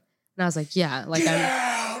okay? And I was like, yeah, like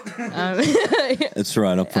it's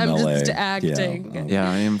right up from I'm LA. Just acting. Yeah,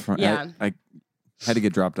 I am from. Yeah. I had to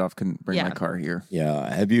get dropped off. Couldn't bring my car here.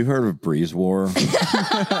 Yeah. Have you heard of Breeze War?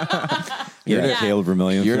 Caleb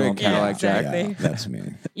Vermillion. You're the Cadillac Jack. Exactly. That's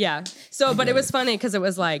me. Yeah. So, but it was funny because it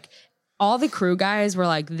was like all the crew guys were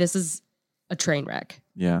like, "This is a train wreck."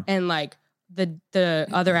 Yeah. And like the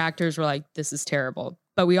other actors were like, "This is terrible."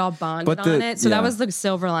 But we all bonded on it. So that was the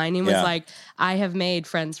silver lining was like, I have made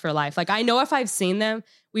friends for life. Like I know if I've seen them,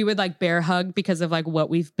 we would like bear hug because of like what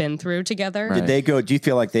we've been through together. Did they go? Do you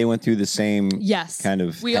feel like they went through the same kind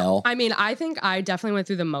of hell? I mean, I think I definitely went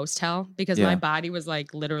through the most hell because my body was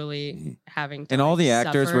like literally having to. And all like, the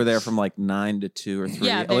actors suffer. were there from like 9 to 2 or 3.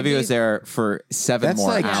 Yeah, Olivia was there for 7 That's more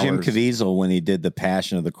like hours. Jim Caviezel when he did the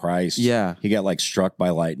Passion of the Christ. Yeah. He got like struck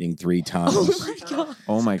by lightning 3 times. Oh my god!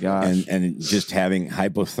 Oh my gosh. And just having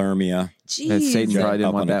hypothermia. That Satan probably didn't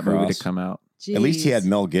Up want on that a movie cross. to come out. Jeez. At least he had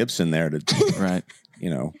Mel Gibson there to, Right.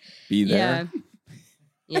 be Yeah. there.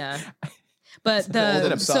 Yeah. But Folded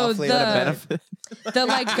the up so softly at a benefit. the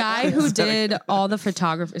like guy who did all the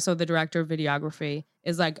photography, so the director of videography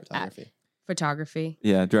is like photography.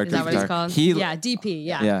 Yeah, director Is that what of it's called? photography. Yeah, DP.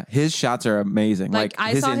 Yeah. Yeah, his shots are amazing. Like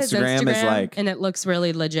I his saw Instagram his Instagram is like and it looks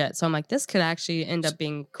really legit. So I'm like, this could actually end up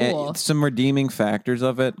being cool. and some redeeming factors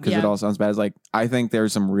of it because it Yeah. all sounds bad. Is like I think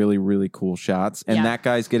there's some really really cool shots, and Yeah. that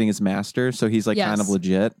guy's getting his master, so he's like kind of Yes.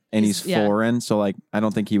 legit, and he's yeah. foreign. So like I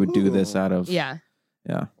don't think he would do this out of Yeah.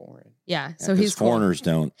 yeah. Yeah. So he's cool. Foreigners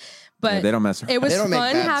don't. But Yeah, they don't mess around. it was They don't make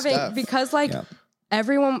fun bad having stuff. because like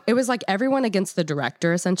everyone it was like everyone against the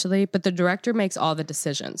director essentially, but the director makes all the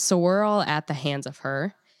decisions. So we're all at the hands of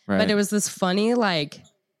her. Right. But it was this funny like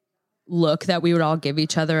look that we would all give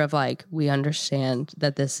each other of like, we understand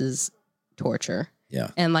that this is torture. Yeah.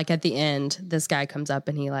 And like at the end, this guy comes up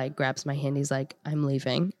and he like grabs my hand. He's like, I'm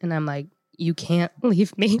leaving. And I'm like, you can't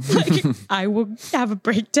leave me. Like, I will have a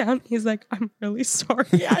breakdown. He's like, I'm really sorry.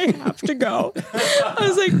 I have to go. I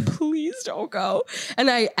was like, please don't go. And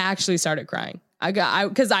I actually started crying.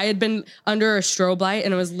 Because I had been under a strobe light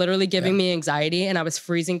and it was literally giving me anxiety and I was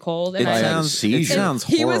freezing cold. And It sounds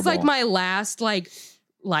he was horrible. like my last like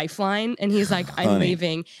lifeline. And he's like, I'm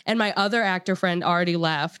leaving. And my other actor friend already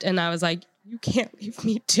left. And I was like, you can't leave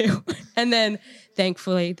me too. And then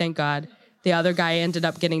thankfully, thank God, the other guy ended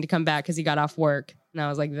up getting to come back because he got off work. And I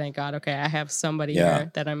was like, thank God, okay, I have somebody here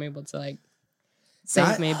that I'm able to like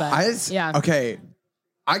save me. But yeah. Okay.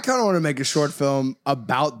 I kind of want to make a short film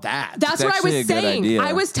about that. That's what I actually a was good saying. idea.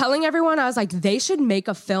 I was telling everyone, I was like, they should make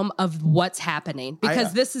a film of what's happening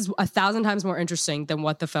because this is 1,000 times more interesting than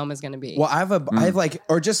what the film is going to be. Well, I have like,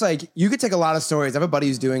 or just like, you could take a lot of stories. I have a buddy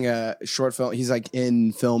who's doing a short film. He's like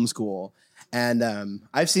in film school. And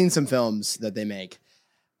I've seen some films that they make.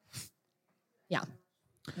 Yeah.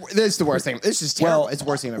 This is the worst thing. This is terrible. It's the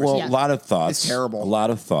worst thing I've ever Well, seen. a lot of thoughts. It's terrible. A lot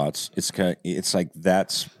of thoughts. It's like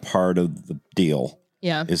that's part of the deal.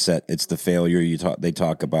 Yeah. Is that it's the failure they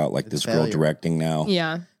talk about like this girl failure. directing now.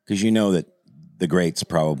 Yeah. Because you know that the greats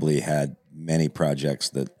probably had many projects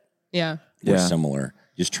that Yeah. were Yeah. similar.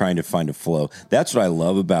 Just trying to find a flow. That's what I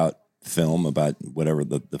love about film, about whatever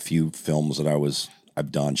the few films that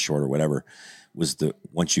I've done, short or whatever, was the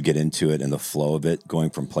once you get into it and the flow of it, going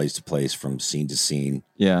from place to place, from scene to scene.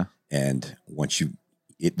 Yeah. And once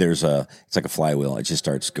it's like a flywheel. It just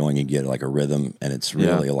starts going. You get like a rhythm, and it's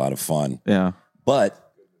really a lot of fun. Yeah.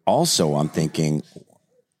 But also, I'm thinking,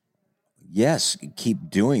 yes, keep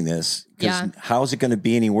doing this. Because how is it going to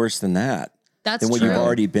be any worse than that? That's than what true. you've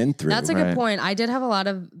already been through. That's a good point. I did have a lot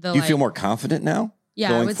of the Do you feel more confident now? Yeah,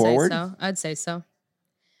 going I would forward? say so. I'd say so.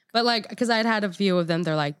 But like, because I'd had a few of them,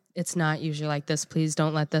 they're like, it's not usually like this. Please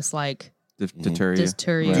don't let this like Deter you.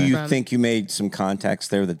 deter you. Do you from- think you made some contacts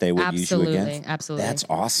there that they would use you against? Absolutely. That's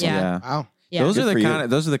awesome. Yeah. Yeah. Wow. Yeah. Those Good are for you.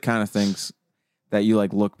 those are the kind of things that you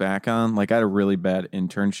like look back on. Like I had a really bad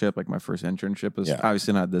internship. Like my first internship was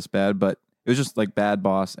obviously not this bad, but it was just like bad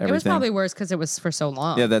boss. Everything. It was probably worse because it was for so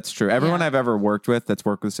long. Yeah, that's true. Everyone Yeah. I've ever worked with that's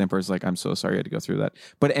worked with the same person is like, I'm so sorry you had to go through that.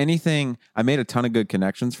 But anything, I made a ton of good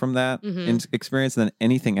connections from that experience. And then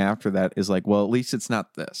anything after that is like, well, at least it's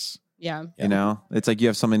not this. Yeah. You know, it's like you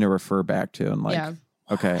have something to refer back to and like, Yeah.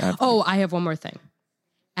 okay. I have one more thing.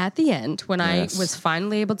 At the end, when I was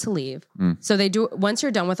finally able to leave, so they do, once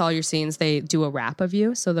you're done with all your scenes, they do a wrap of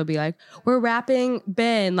you. So they'll be like, we're wrapping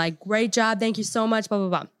Ben, like, great job. Thank you so much, blah, blah,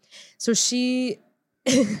 blah. So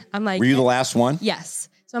I'm like, Were you the last one? yes.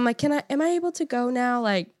 So I'm like, am I able to go now?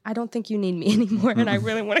 Like, I don't think you need me anymore. And I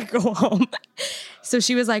really want to go home. So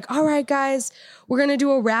she was like, all right, guys, we're going to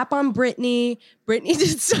do a wrap on Brittany. Brittany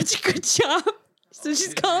did such a good job. So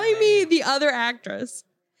she's calling me the other actress.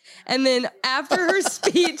 And then after her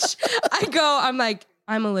speech, I'm like,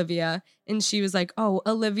 I'm Olivia. And she was like, oh,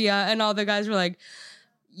 Olivia. And all the guys were like,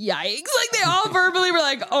 yikes. Like they all verbally were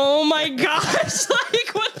like, oh my gosh.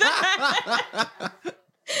 Like, what the heck?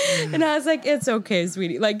 And I was like, it's okay,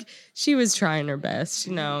 sweetie. Like, she was trying her best,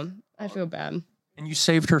 you know. I feel bad. And you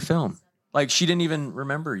saved her film. Like, she didn't even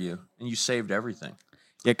remember you, and you saved everything.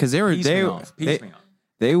 Yeah, because they were Piece me off. Piece me off.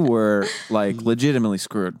 they were like legitimately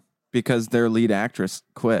screwed because their lead actress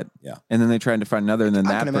quit. Yeah. And then they tried to find another, and then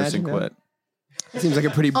I that can person imagine, yeah. quit. It seems like a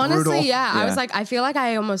pretty brutal. Honestly, yeah. I was like, I feel like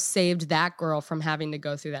I almost saved that girl from having to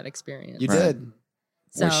go through that experience. You did.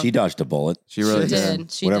 So well, she dodged a bullet. She really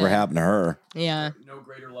did. She Whatever did. happened to her. Yeah. No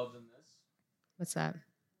greater love than this. What's that?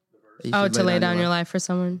 To lay down your life for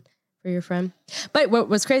someone, for your friend. But what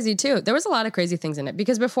was crazy too, there was a lot of crazy things in it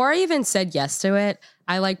because before I even said yes to it,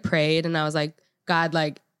 I like prayed and I was like, God,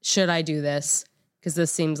 like, should I do this? Because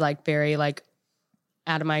this seems like very like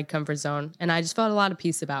out of my comfort zone. And I just felt a lot of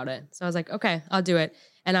peace about it. So I was like, okay, I'll do it.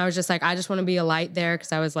 And I was just like, I just want to be a light there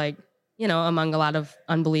because I was like, you know, among a lot of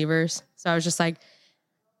unbelievers. So I was just like,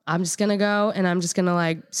 I'm just going to go and I'm just going to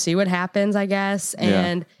like see what happens, I guess.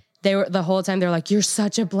 And they were the whole time they're like, you're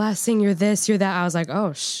such a blessing. You're this, you're that. I was like,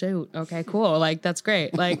 oh shoot. Okay, cool. Like, that's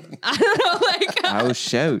great. Like, I don't know. Like, oh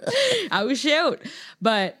shoot. Oh shoot.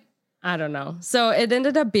 But I don't know. So it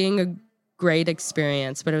ended up being a great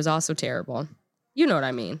experience, but it was also terrible. You know what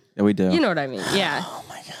I mean? Yeah, we do. You know what I mean? Yeah. Oh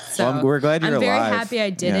my God. So well, we're glad you're I'm very alive. happy I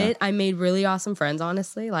did it. I made really awesome friends,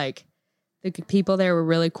 honestly. Like the people there were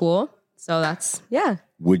really cool. So that's,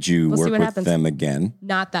 Would you We'll see work what with happens. them again?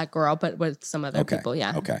 Not that girl, but with some other people.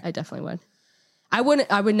 Yeah. Okay. I definitely would. I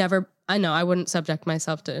would never, I know I wouldn't subject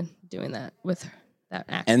myself to doing that with that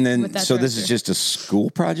act. And then, with that so this is director. just a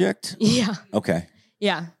school project? Yeah. Okay.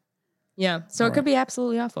 Yeah. Yeah. So it could be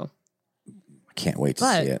absolutely awful. I can't wait to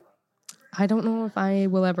But- see it. I don't know if I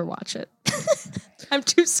will ever watch it. I'm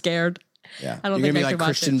too scared. Yeah. I don't You're think gonna I be could like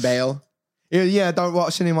watch Christian it. Bale. Yeah, don't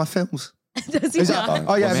watch any of my films. Does he He's not? like,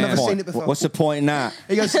 oh yeah, I've What's never the seen point? it before. What's the point in that?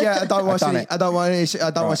 He goes, yeah, I don't watch done any. it. I don't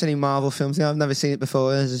watch any Marvel films. Yeah, I've never seen it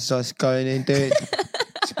before. It's just going in and do it.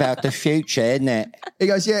 It's about the future, isn't it? He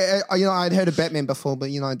goes, yeah, you know, I'd heard of Batman before, but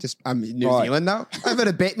you know, I'm in New Right. Zealand now. I've heard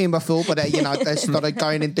of Batman before, but you know, I started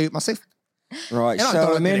going and do it myself. Right, You know, I so don't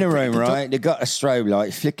I'm look in at the it room, pretty- right? They got a strobe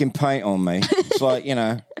light, flicking paint on me. It's like, you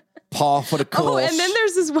know, par for the course. Oh, and then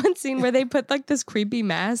there's this one scene where they put like this creepy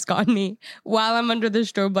mask on me while I'm under the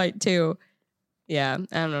strobe light too. Yeah,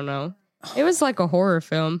 I don't know. It was like a horror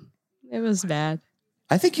film. It was bad.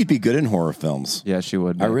 I think you'd be good in horror films. Yeah, she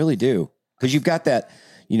would. I really do. Because you've got that,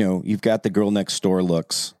 you know, you've got the girl next door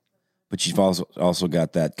looks, but you've also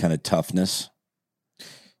got that kind of toughness.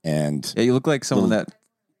 And Yeah, you look like someone that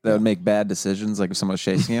would make bad decisions. Like if someone was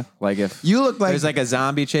chasing you, like if You look like there's like a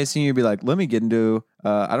zombie chasing you, you'd be like, let me get into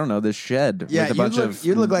I don't know, this shed yeah, with a bunch of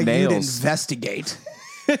you look like you'd nails. investigate.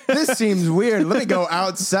 This seems weird. Let me go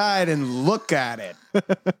outside and look at it.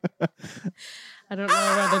 I don't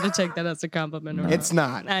know whether to take that as a compliment or not. It's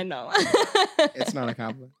not. I know. It's not a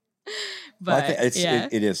compliment. But yeah.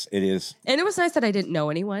 it is. And it was nice that I didn't know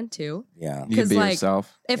anyone too. Yeah. You can 'Cause, be like,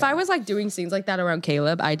 yourself. If I was like doing scenes like that around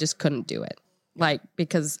Caleb, I just couldn't do it. Like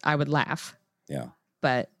because I would laugh. Yeah.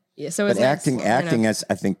 But yeah, so But it's nice, acting, you know? as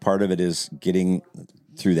I think part of it is getting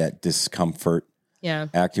through that discomfort, Yeah.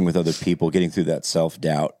 acting with other people, getting through that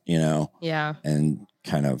self-doubt, you know, Yeah. and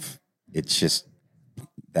kind of, it's just,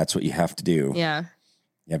 that's what you have to do. Yeah.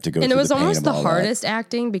 You have to go And through it was the pain almost of the all that. hardest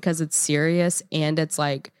acting because it's serious and it's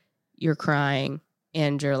like you're crying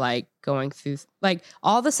and you're like going through like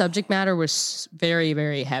all the subject matter was very,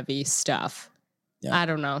 very heavy stuff. Yeah. I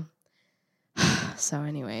don't know. So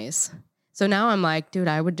anyways, so now I'm like, dude,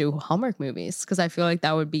 I would do Hallmark movies because I feel like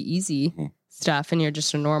that would be easy stuff and you're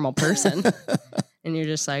just a normal person and you're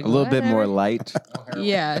just like A little bit more "Whatever." light.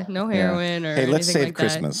 Yeah, no heroin or Hey, let's anything save like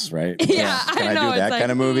Christmas, right? Yeah, Can I I, know, do it's that like,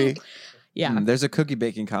 kind of movie? Yeah. There's a cookie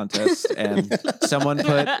baking contest, and someone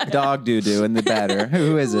put dog doo doo in the batter.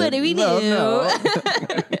 Who is it? What do we do? No.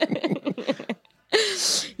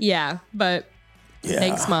 Yeah, but Yeah.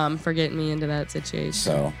 thanks, Mom, for getting me into that situation.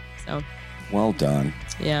 So, So, well done.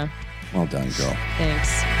 yeah, Well done, girl. thanks.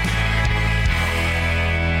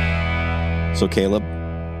 So, Caleb,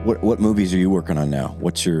 what movies are you working on now?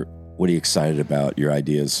 What are you excited about? Your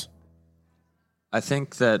ideas? I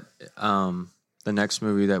think that the next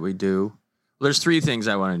movie that we do, there's three things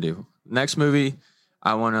I want to do. Next movie,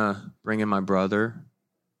 I want to bring in my brother,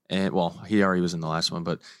 and well, he already was in the last one,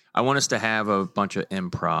 but I want us to have a bunch of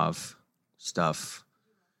improv stuff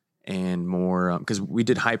and more because we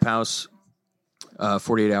did Hype House,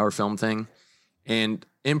 48-hour film thing, and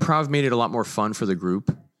improv made it a lot more fun for the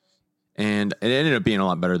group, and it ended up being a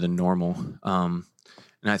lot better than normal. And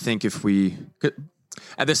I think if we could,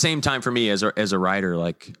 at the same time for me as a writer,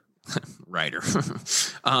 like writer,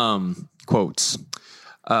 quotes.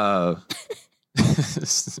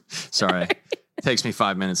 Sorry, it takes me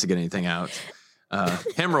 5 minutes to get anything out.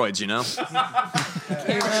 Hemorrhoids, you know.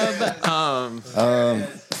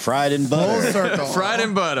 Fried and butter.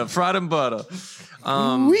 Fried and butter.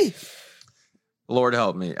 Lord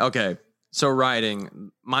help me. Okay, so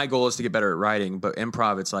writing. My goal is to get better at writing, but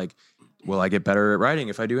improv, it's like, will I get better at writing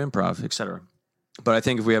if I do improv, etc. But I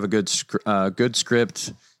think if we have a good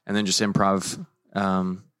script and then just improv,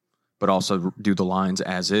 but also do the lines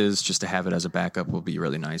as is, just to have it as a backup will be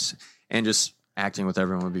really nice. And just acting with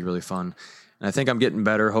everyone would be really fun. And I think I'm getting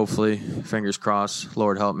better, hopefully. Fingers crossed.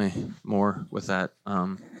 Lord help me more with that.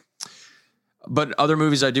 But other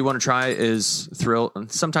movies I do want to try is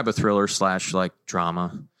some type of thriller / like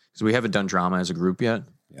drama. Because we haven't done drama as a group yet.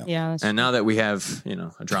 Yeah. And now that we have,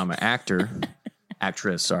 a drama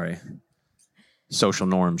actress, sorry. Social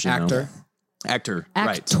norms, Actor, right.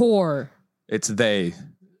 Actor. It's they.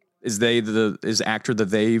 Is actor the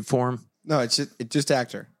they form? No, it's just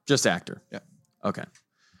actor. Just actor. Yeah. Okay.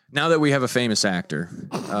 Now that we have a famous actor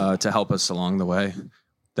to help us along the way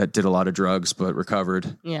that did a lot of drugs but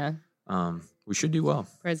recovered. Yeah. We should do well.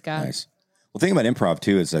 Praise God. Nice. Well, the thing about improv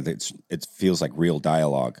too is that it feels like real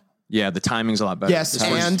dialogue. Yeah, the timing's a lot better. Yes,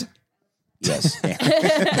 Yes.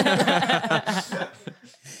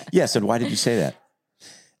 Yes, and why did you say that?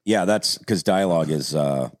 Yeah, that's because dialogue is,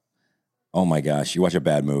 oh my gosh, you watch a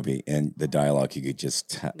bad movie and the dialogue, you could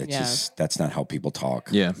just that's not how people talk.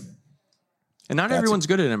 Yeah. And not everyone's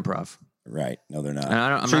good at improv. Right. No, they're not.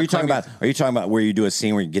 And are you talking about where you do a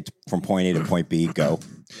scene where you get from point A to point B, go?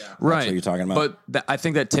 Right. That's what you're talking about? But I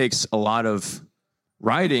think that takes a lot of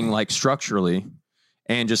writing, like structurally,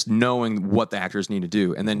 and just knowing what the actors need to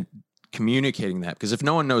do and then communicating that. Because if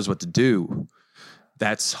no one knows what to do,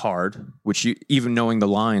 that's hard, even knowing the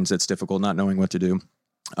lines, that's difficult, not knowing what to do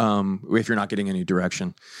if you're not getting any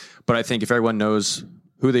direction. But I think if everyone knows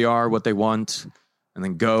who they are, what they want, and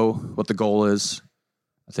then go, what the goal is,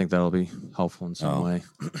 I think that'll be helpful in some way.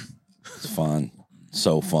 It's fun.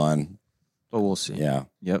 So fun. But we'll see. Yeah.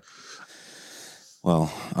 Yep.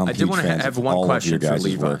 Well, I did want to have one question for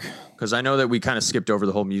Levi, because I know that we kind of skipped over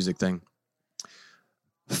the whole music thing.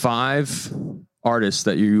 5 artists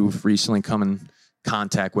that you've recently come in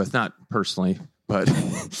contact with, not personally, but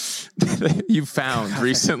you found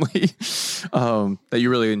recently that you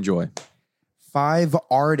really enjoy. 5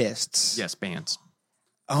 artists. Yes, bands.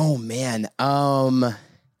 Oh man.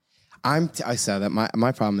 I said that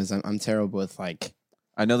my problem is I'm terrible with like.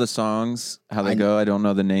 I know the songs, how they go. I don't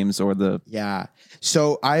know the names or the. Yeah.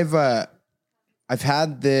 So I've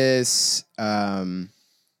had this.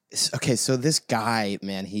 Okay, so this guy,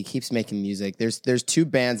 man, he keeps making music. There's 2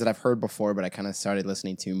 bands that I've heard before, but I kind of started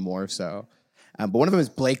listening to more so. But one of them is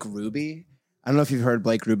Blake Ruby. I don't know if you've heard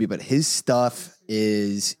Blake Ruby, but his stuff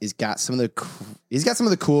is got some of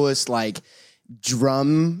the coolest like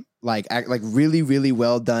drum like really really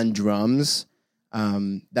well done drums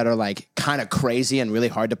that are like kind of crazy and really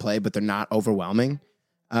hard to play, but they're not overwhelming.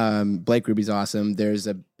 Blake Ruby's awesome. There's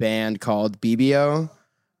a band called BBO.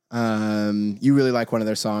 You really like one of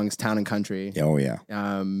their songs, Town and Country. Oh yeah.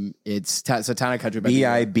 It's so Town and Country by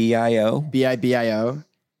BIBIO. BIBIO.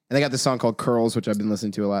 And they got this song called Curls, which I've been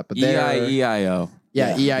listening to a lot. But EIEIO.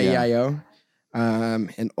 Yeah, EIEIO.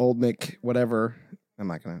 And Old Mick, whatever. I'm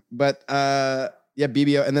not gonna. But yeah,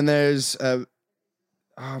 BBO. And then there's oh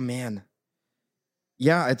man.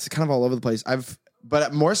 Yeah, it's kind of all over the place.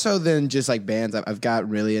 But more so than just like bands, I've got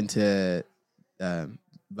really into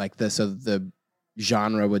like the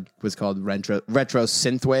genre was called retro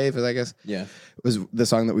synthwave, I guess. Yeah, it was the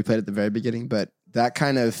song that we played at the very beginning. But that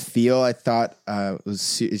kind of feel, I thought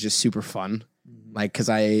is just super fun. Like, because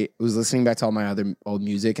I was listening back to all my other old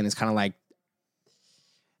music, and it's kind of like,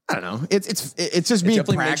 I don't know. It's just being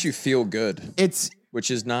definitely makes you feel good. Which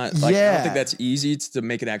is not like, I don't think that's easy to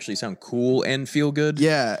make it actually sound cool and feel good.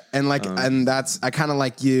 Yeah. And like, and that's, I kind of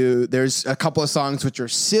like there's a couple of songs which are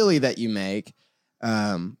silly that you make.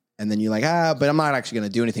 And then you're like, but I'm not actually going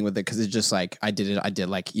to do anything with it. Cause it's just like, I did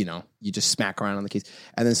like, you just smack around on the keys.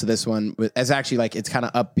 And then, so this one it's actually like, it's kind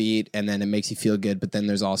of upbeat and then it makes you feel good. But then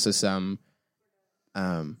there's also some,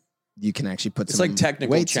 you can actually put it's some like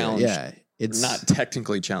technical challenge. Yeah. It's not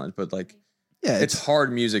technically challenged, but like, yeah, it's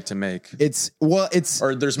hard music to make.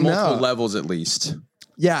 Or there's multiple levels at least.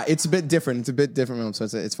 Yeah, it's a bit different. It's a bit different, so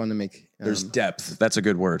it's fun to make. There's depth. That's a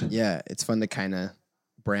good word. Yeah, it's fun to kind of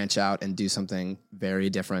branch out and do something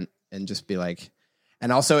very different and just be like.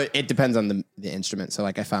 And also, it depends on the instrument. So,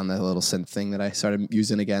 like, I found the little synth thing that I started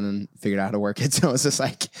using again and figured out how to work it. So it's just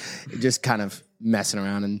like, just kind of messing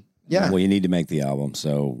around and yeah. Well, you need to make the album,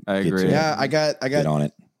 so I agree. Yeah, I got get on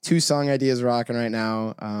it. 2 song ideas rocking right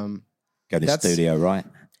now. Got a studio, right?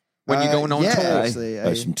 When you're going on tour, actually,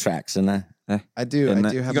 there's some tracks in there. I do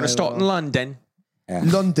have. You're going to start in London. Yeah.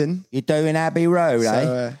 London. You're doing Abbey Road,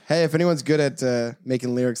 So, hey, if anyone's good at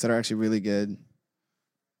making lyrics that are actually really good,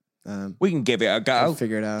 we can give it a go. I'll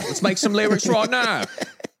figure it out. Let's make some lyrics right now.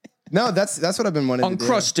 No, that's what I've been wanting to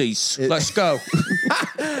do. Uncrusties. Let's go.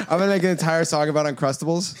 I'm gonna make an entire song about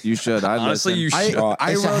Uncrustables. You should. Honestly, you should.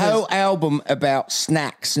 It's a whole album about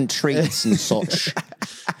snacks and treats and such.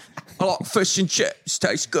 I like fish and chips.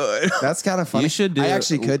 Tastes good. That's kind of funny. You should do. I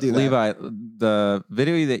actually could do that. Levi, the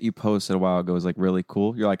video that you posted a while ago was like really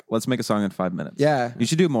cool. You're like, let's make a song in 5 minutes. Yeah. You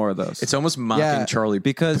should do more of those. It's almost mocking Charlie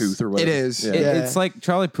because Puth or whatever. It is. It- Yeah. It's like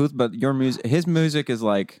Charlie Puth, but his music is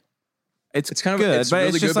like, it's kind of- good, it's but really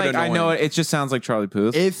it's just good, but like I know annoying. it just sounds like Charlie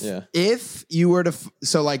Puth. If you were to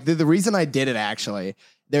so like the reason I did it actually,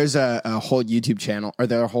 there's a whole YouTube channel or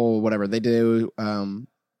their whole whatever they do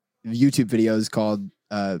YouTube videos called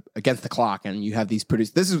Against the Clock, and you have these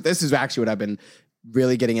produced. This is actually what I've been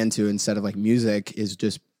really getting into instead of like music is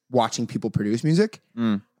just watching people produce music.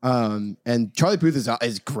 And Charlie Puth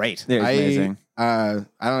is great. Yeah, he's amazing. I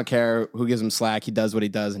don't care who gives him slack. He does what he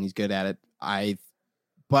does, and he's good at it.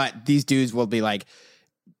 But these dudes will be like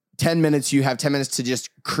 10 minutes. You have 10 minutes to just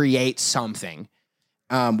create something,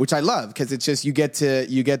 which I love because it's just you get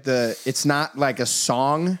it's not like a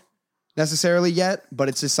song necessarily yet, but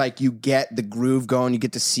it's just like you get the groove going. You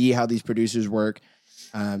get to see how these producers work.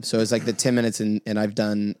 So it's like the 10 minutes, and I've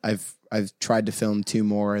tried to film 2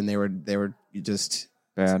 more, and they were just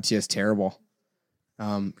Bad. just terrible.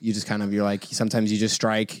 You just kind of, you're like, sometimes you just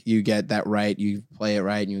strike, you get that right, you play it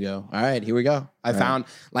right, and you go, all right, here we go. I found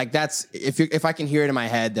like that's if I can hear it in my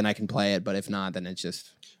head, then I can play it. But if not, then it's just.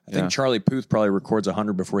 I think Charlie Puth probably records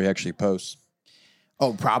 100 before he actually posts.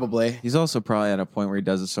 Oh, probably. He's also probably at a point where he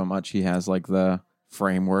does it so much he has like the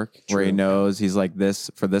framework where he knows he's like this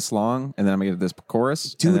for this long, and then I'm gonna get this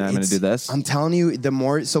chorus, Dude, and then I'm gonna do this. I'm telling you, the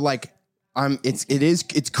more so like.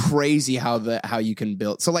 It's crazy how you can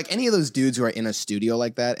build. So like any of those dudes who are in a studio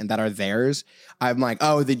like that and that are theirs, I'm like,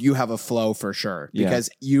 oh, that you have a flow for sure because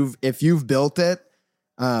if you've built it,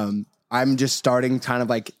 I'm just starting kind of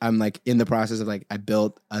like I'm like in the process of like I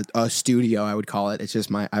built a studio, I would call it. It's just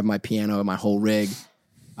I have my piano and my whole rig,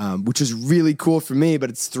 which is really cool for me. But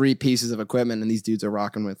it's 3 pieces of equipment, and these dudes are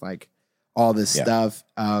rocking with like all this stuff.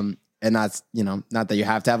 And that's, not that you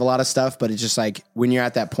have to have a lot of stuff, but it's just like when you're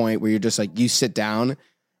at that point where you're just like, you sit down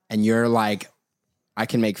and you're like, I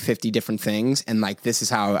can make 50 different things. And like, this is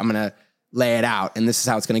how I'm going to lay it out. And this is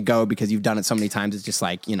how it's going to go because you've done it so many times. It's just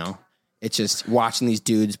like, it's just watching these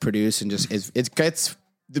dudes produce and just, it's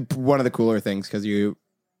one of the cooler things because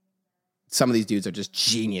some of these dudes are just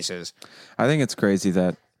geniuses. I think it's crazy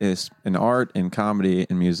that is in art, in comedy,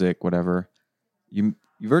 in music, whatever, you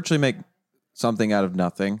virtually make something out of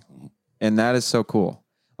nothing, and that is so cool.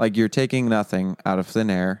 Like you're taking nothing out of thin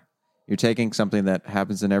air, you're taking something that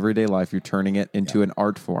happens in everyday life, you're turning it into an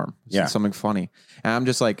art form, something funny. And I'm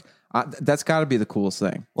just like, that's got to be the coolest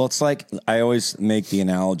thing. Well, it's like I always make the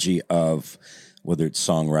analogy of whether it's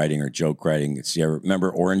songwriting or joke writing. It's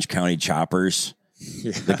remember Orange County Choppers,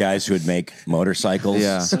 the guys who would make motorcycles.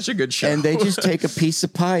 Yeah, such a good show. And they just take a piece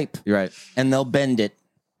of pipe, you're right, and they'll bend it,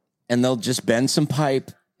 and they'll just bend some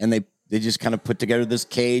pipe, and they just kind of put together this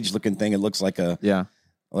cage looking thing. It looks like a thing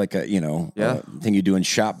you do in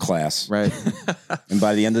shop class. Right. And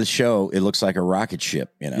by the end of the show, it looks like a rocket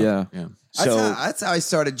ship, Yeah. So that's how I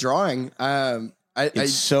started drawing.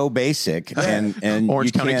 It's so basic, and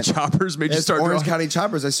Orange County Choppers made you start Orange drawing. County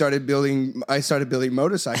Choppers. I started building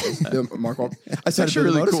motorcycles. Marco, I started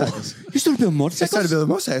building really cool. motorcycles. You started building I motorcycles. started building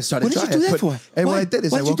motorcycles. I started What did you drawing. do that for? And Why? what I did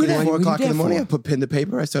is Why'd I you woke do up that? at 4 What did you o'clock do in the that morning. for? I put pen to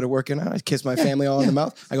paper. I started working out. I kissed my family all in the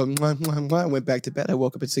mouth. I go, mwah, mwah, mwah. I went back to bed. I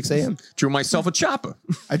woke up at 6 a.m. Drew myself a chopper.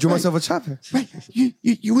 I drew myself a chopper. Right.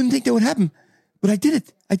 You wouldn't think that would happen, but I did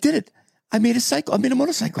it. I made a cycle. I made a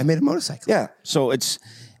motorcycle. I made a motorcycle. Yeah. So it's,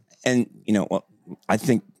 and I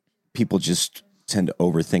think people just tend to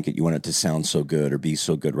overthink it. You want it to sound so good or be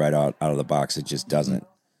so good right out of the box. It just doesn't.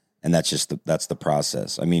 And that's just that's the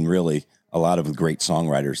process. I mean, really, a lot of great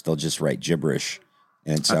songwriters, they'll just write gibberish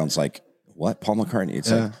and it sounds like, what? Paul McCartney?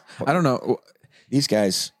 It's like, I don't know. these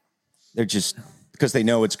guys, they're just, because they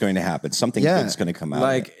know it's going to happen. Something good's going to come out.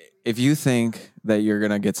 Like, if you think that you're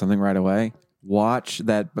going to get something right away, watch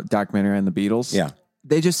that documentary on the Beatles. Yeah.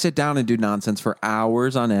 They just sit down and do nonsense for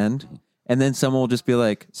hours on end. And then someone will just be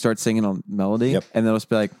like, start singing a melody. Yep. And they'll just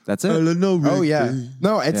be like, that's it. Oh yeah,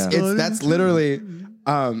 no, it's that's literally.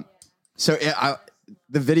 So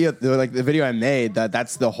the video I made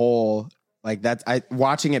that's the whole like that.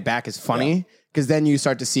 Watching it back is funny because then you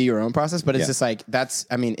start to see your own process. But it's just like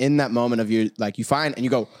in that moment of you like you find and you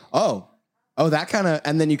go oh that kind of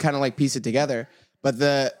and then you kind of like piece it together. But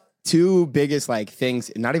the 2 biggest like things,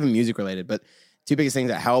 not even music related, but two biggest things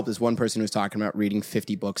that helped is one person was talking about reading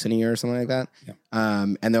 50 books in a year or something like that.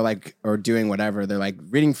 Yeah. And they're like, or doing whatever. They're like,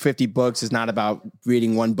 reading 50 books is not about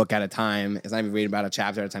reading one book at a time. It's not even reading about a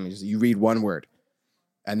chapter at a time. You read one word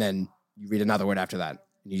and then you read another word after that.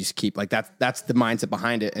 And you just keep like that's the mindset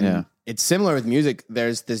behind it. And it's similar with music.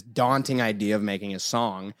 There's this daunting idea of making a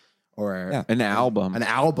song or an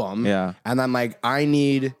album. Yeah. And I'm like, I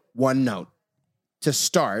need one note to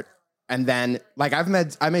start. And then like I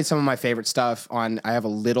made some of my favorite stuff I have a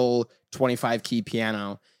little 25 key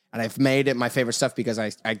piano and I've made it my favorite stuff because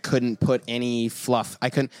I couldn't put any fluff.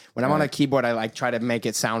 When I'm on a keyboard, I like try to make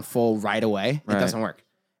it sound full right away. It doesn't work.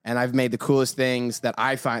 And I've made the coolest things that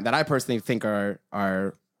I personally think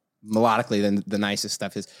are melodically the nicest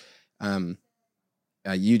stuff is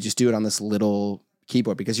you just do it on this little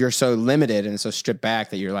keyboard because you're so limited and so stripped back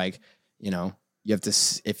that you're like, you have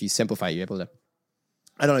to, if you simplify, you're able to,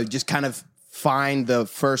 I don't know, just kind of find the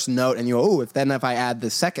first note and you go, if I add the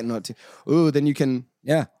second note to, then you can.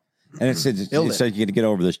 Yeah. And it's so you get to get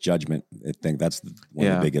over this judgment thing. That's one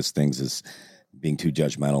of the biggest things is being too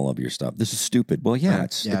judgmental of your stuff. This is stupid. Well, it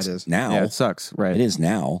is now. Yeah, it sucks. Right. It is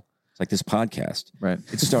now. It's like this podcast. Right.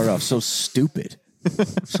 It started off so stupid,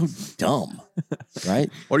 so dumb. Right.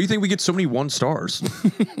 Why do you think we get so many 1 stars?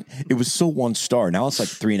 It was so 1 star. Now it's like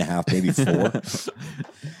 3.5, maybe 4.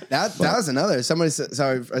 That was another. Somebody said,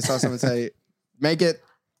 sorry, I saw someone say, make it,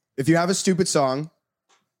 if you have a stupid song,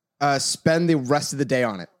 spend the rest of the day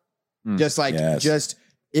on it. Just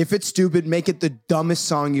if it's stupid, make it the dumbest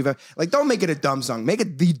song you've ever, like, don't make it a dumb song. Make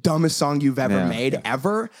it the dumbest song you've ever made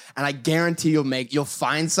ever. And I guarantee you'll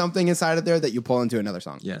find something inside of there that you pull into another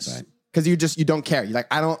song. Yes. Right? Cause you don't care. You're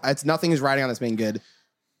like, nothing is riding on this being good.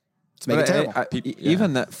 Let's make it terrible.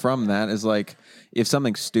 Even from that is like, if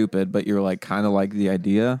something's stupid, but you're like kind of like the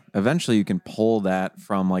idea, eventually you can pull that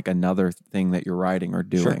from like another thing that you're writing or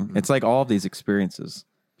doing. Sure. It's like all of these experiences.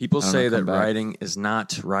 People say that writing is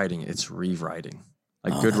not writing, it's rewriting.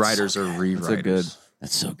 Like good writers are rewriters.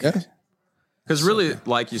 That's so good. Because really,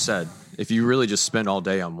 like you said, if you really just spend all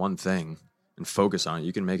day on one thing and focus on it,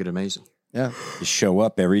 you can make it amazing. Yeah, just show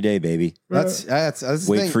up every day, baby. That's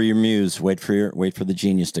wait for your muse. Wait for the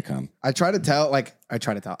genius to come. I try to tell.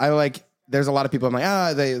 There's a lot of people. I'm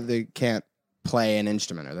like, they can't play an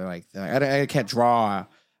instrument, or they're like I can't draw.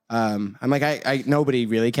 I'm like, nobody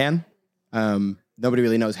really can. Nobody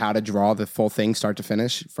really knows how to draw the full thing, start to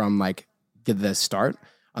finish, from like the start,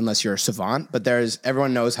 unless you're a savant. But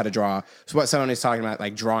everyone knows how to draw. So what someone is talking about,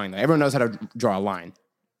 like drawing, everyone knows how to draw a line.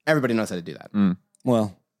 Everybody knows how to do that.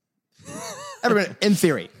 Well, everybody, in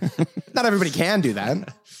theory, not everybody can do that,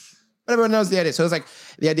 but everyone knows the idea. So it's like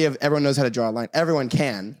the idea of everyone knows how to draw a line. Everyone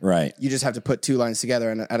can, right? You just have to put 2 lines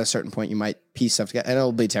together, and at a certain point, you might piece stuff together, and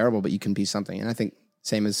it'll be terrible, but you can piece something. And I think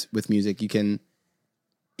same as with music, you can,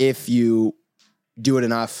 if you do it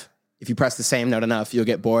enough. If you press the same note enough, you'll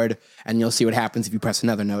get bored, and you'll see what happens if you press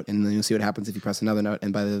another note, and then you'll see what happens if you press another note,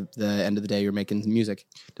 and by the end of the day, you're making music.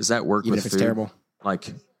 Does that work even with if food? It's terrible?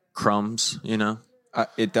 Like crumbs,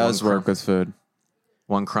 it does work with food.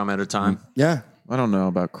 1 crumb at a time. Yeah. I don't know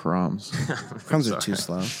about crumbs. Crumbs are too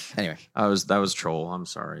slow. Anyway, that was troll. I'm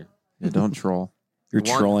sorry. Yeah, don't troll. You're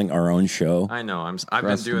trolling our own show. I know. I've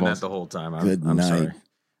been doing that the whole time. I'm sorry.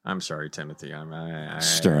 I'm sorry, Timothy. I'm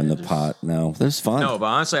stirring the pot. No, this is fun. No, but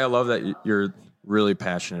honestly, I love that you're really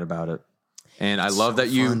passionate about it, and I love that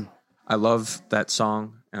I love that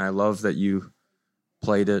song, and I love that you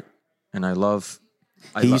played it, and I love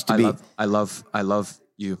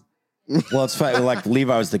you. Well, it's funny. Like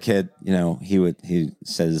Levi was the kid. He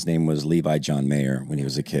said his name was Levi John Mayer when he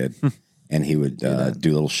was a kid, and he would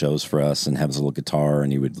do little shows for us and have his little guitar,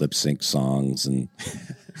 and he would lip sync songs and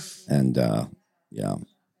yeah.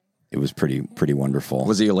 It was pretty wonderful.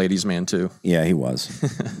 Was he a ladies' man too? Yeah, he was.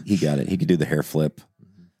 He got it. He could do the hair flip.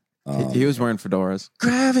 He was wearing fedoras.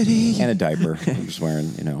 Gravity. And a diaper. He was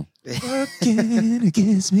wearing, Working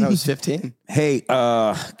against me. I was 15. Hey,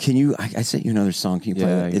 can you, I sent you another song. Can you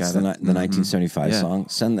play it? It's the 1975 song.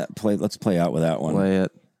 Send that, let's play out with that one. Play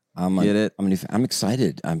it. Get it. I'm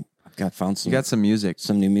excited. I've found some. You got some music.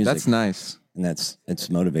 Some new music. That's nice. And it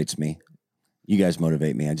motivates me. You guys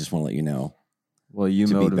motivate me. I just want to let you know. Well, you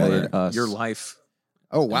motivated us. Your life.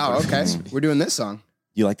 Oh, wow. Okay. We're doing this song.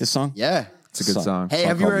 You like this song? Yeah. It's a good song. Hey,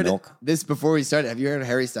 have you heard this before we started? Have you heard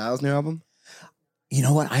Harry Styles' new album? You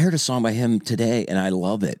know what? I heard a song by him today, and I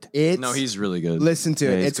love it. No, he's really good. Listen to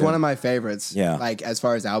it. It's good. One of my favorites. Yeah. Like, as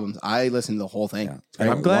far as albums, I listen to the whole thing.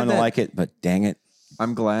 Yeah. I'm glad I like it, but dang it.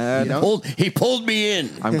 I'm glad. He pulled me in.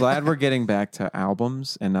 I'm glad we're getting back to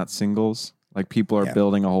albums and not singles. Like, people are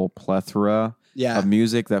building a whole plethora of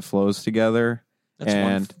music that flows together. That's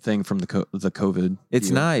one thing from the COVID. It's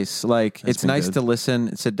deal. nice. Like it's nice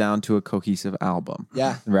to sit down to a cohesive album.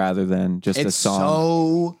 Yeah. Rather than just a song.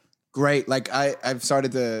 So great. Like I've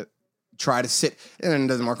started to try to sit, and it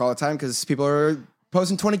doesn't work all the time because people are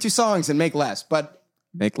posting 22 songs and make less. But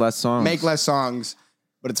make less songs.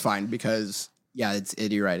 But it's fine because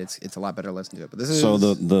you're right. It's a lot better to listen to it. But this is so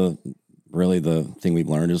the thing we've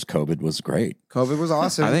learned is COVID was great. COVID was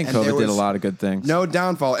awesome. I think COVID did a lot of good things. No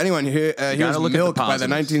downfall. Anyone here's Milk by the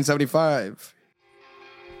 1975.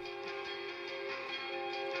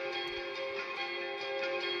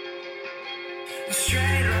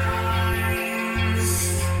 Straight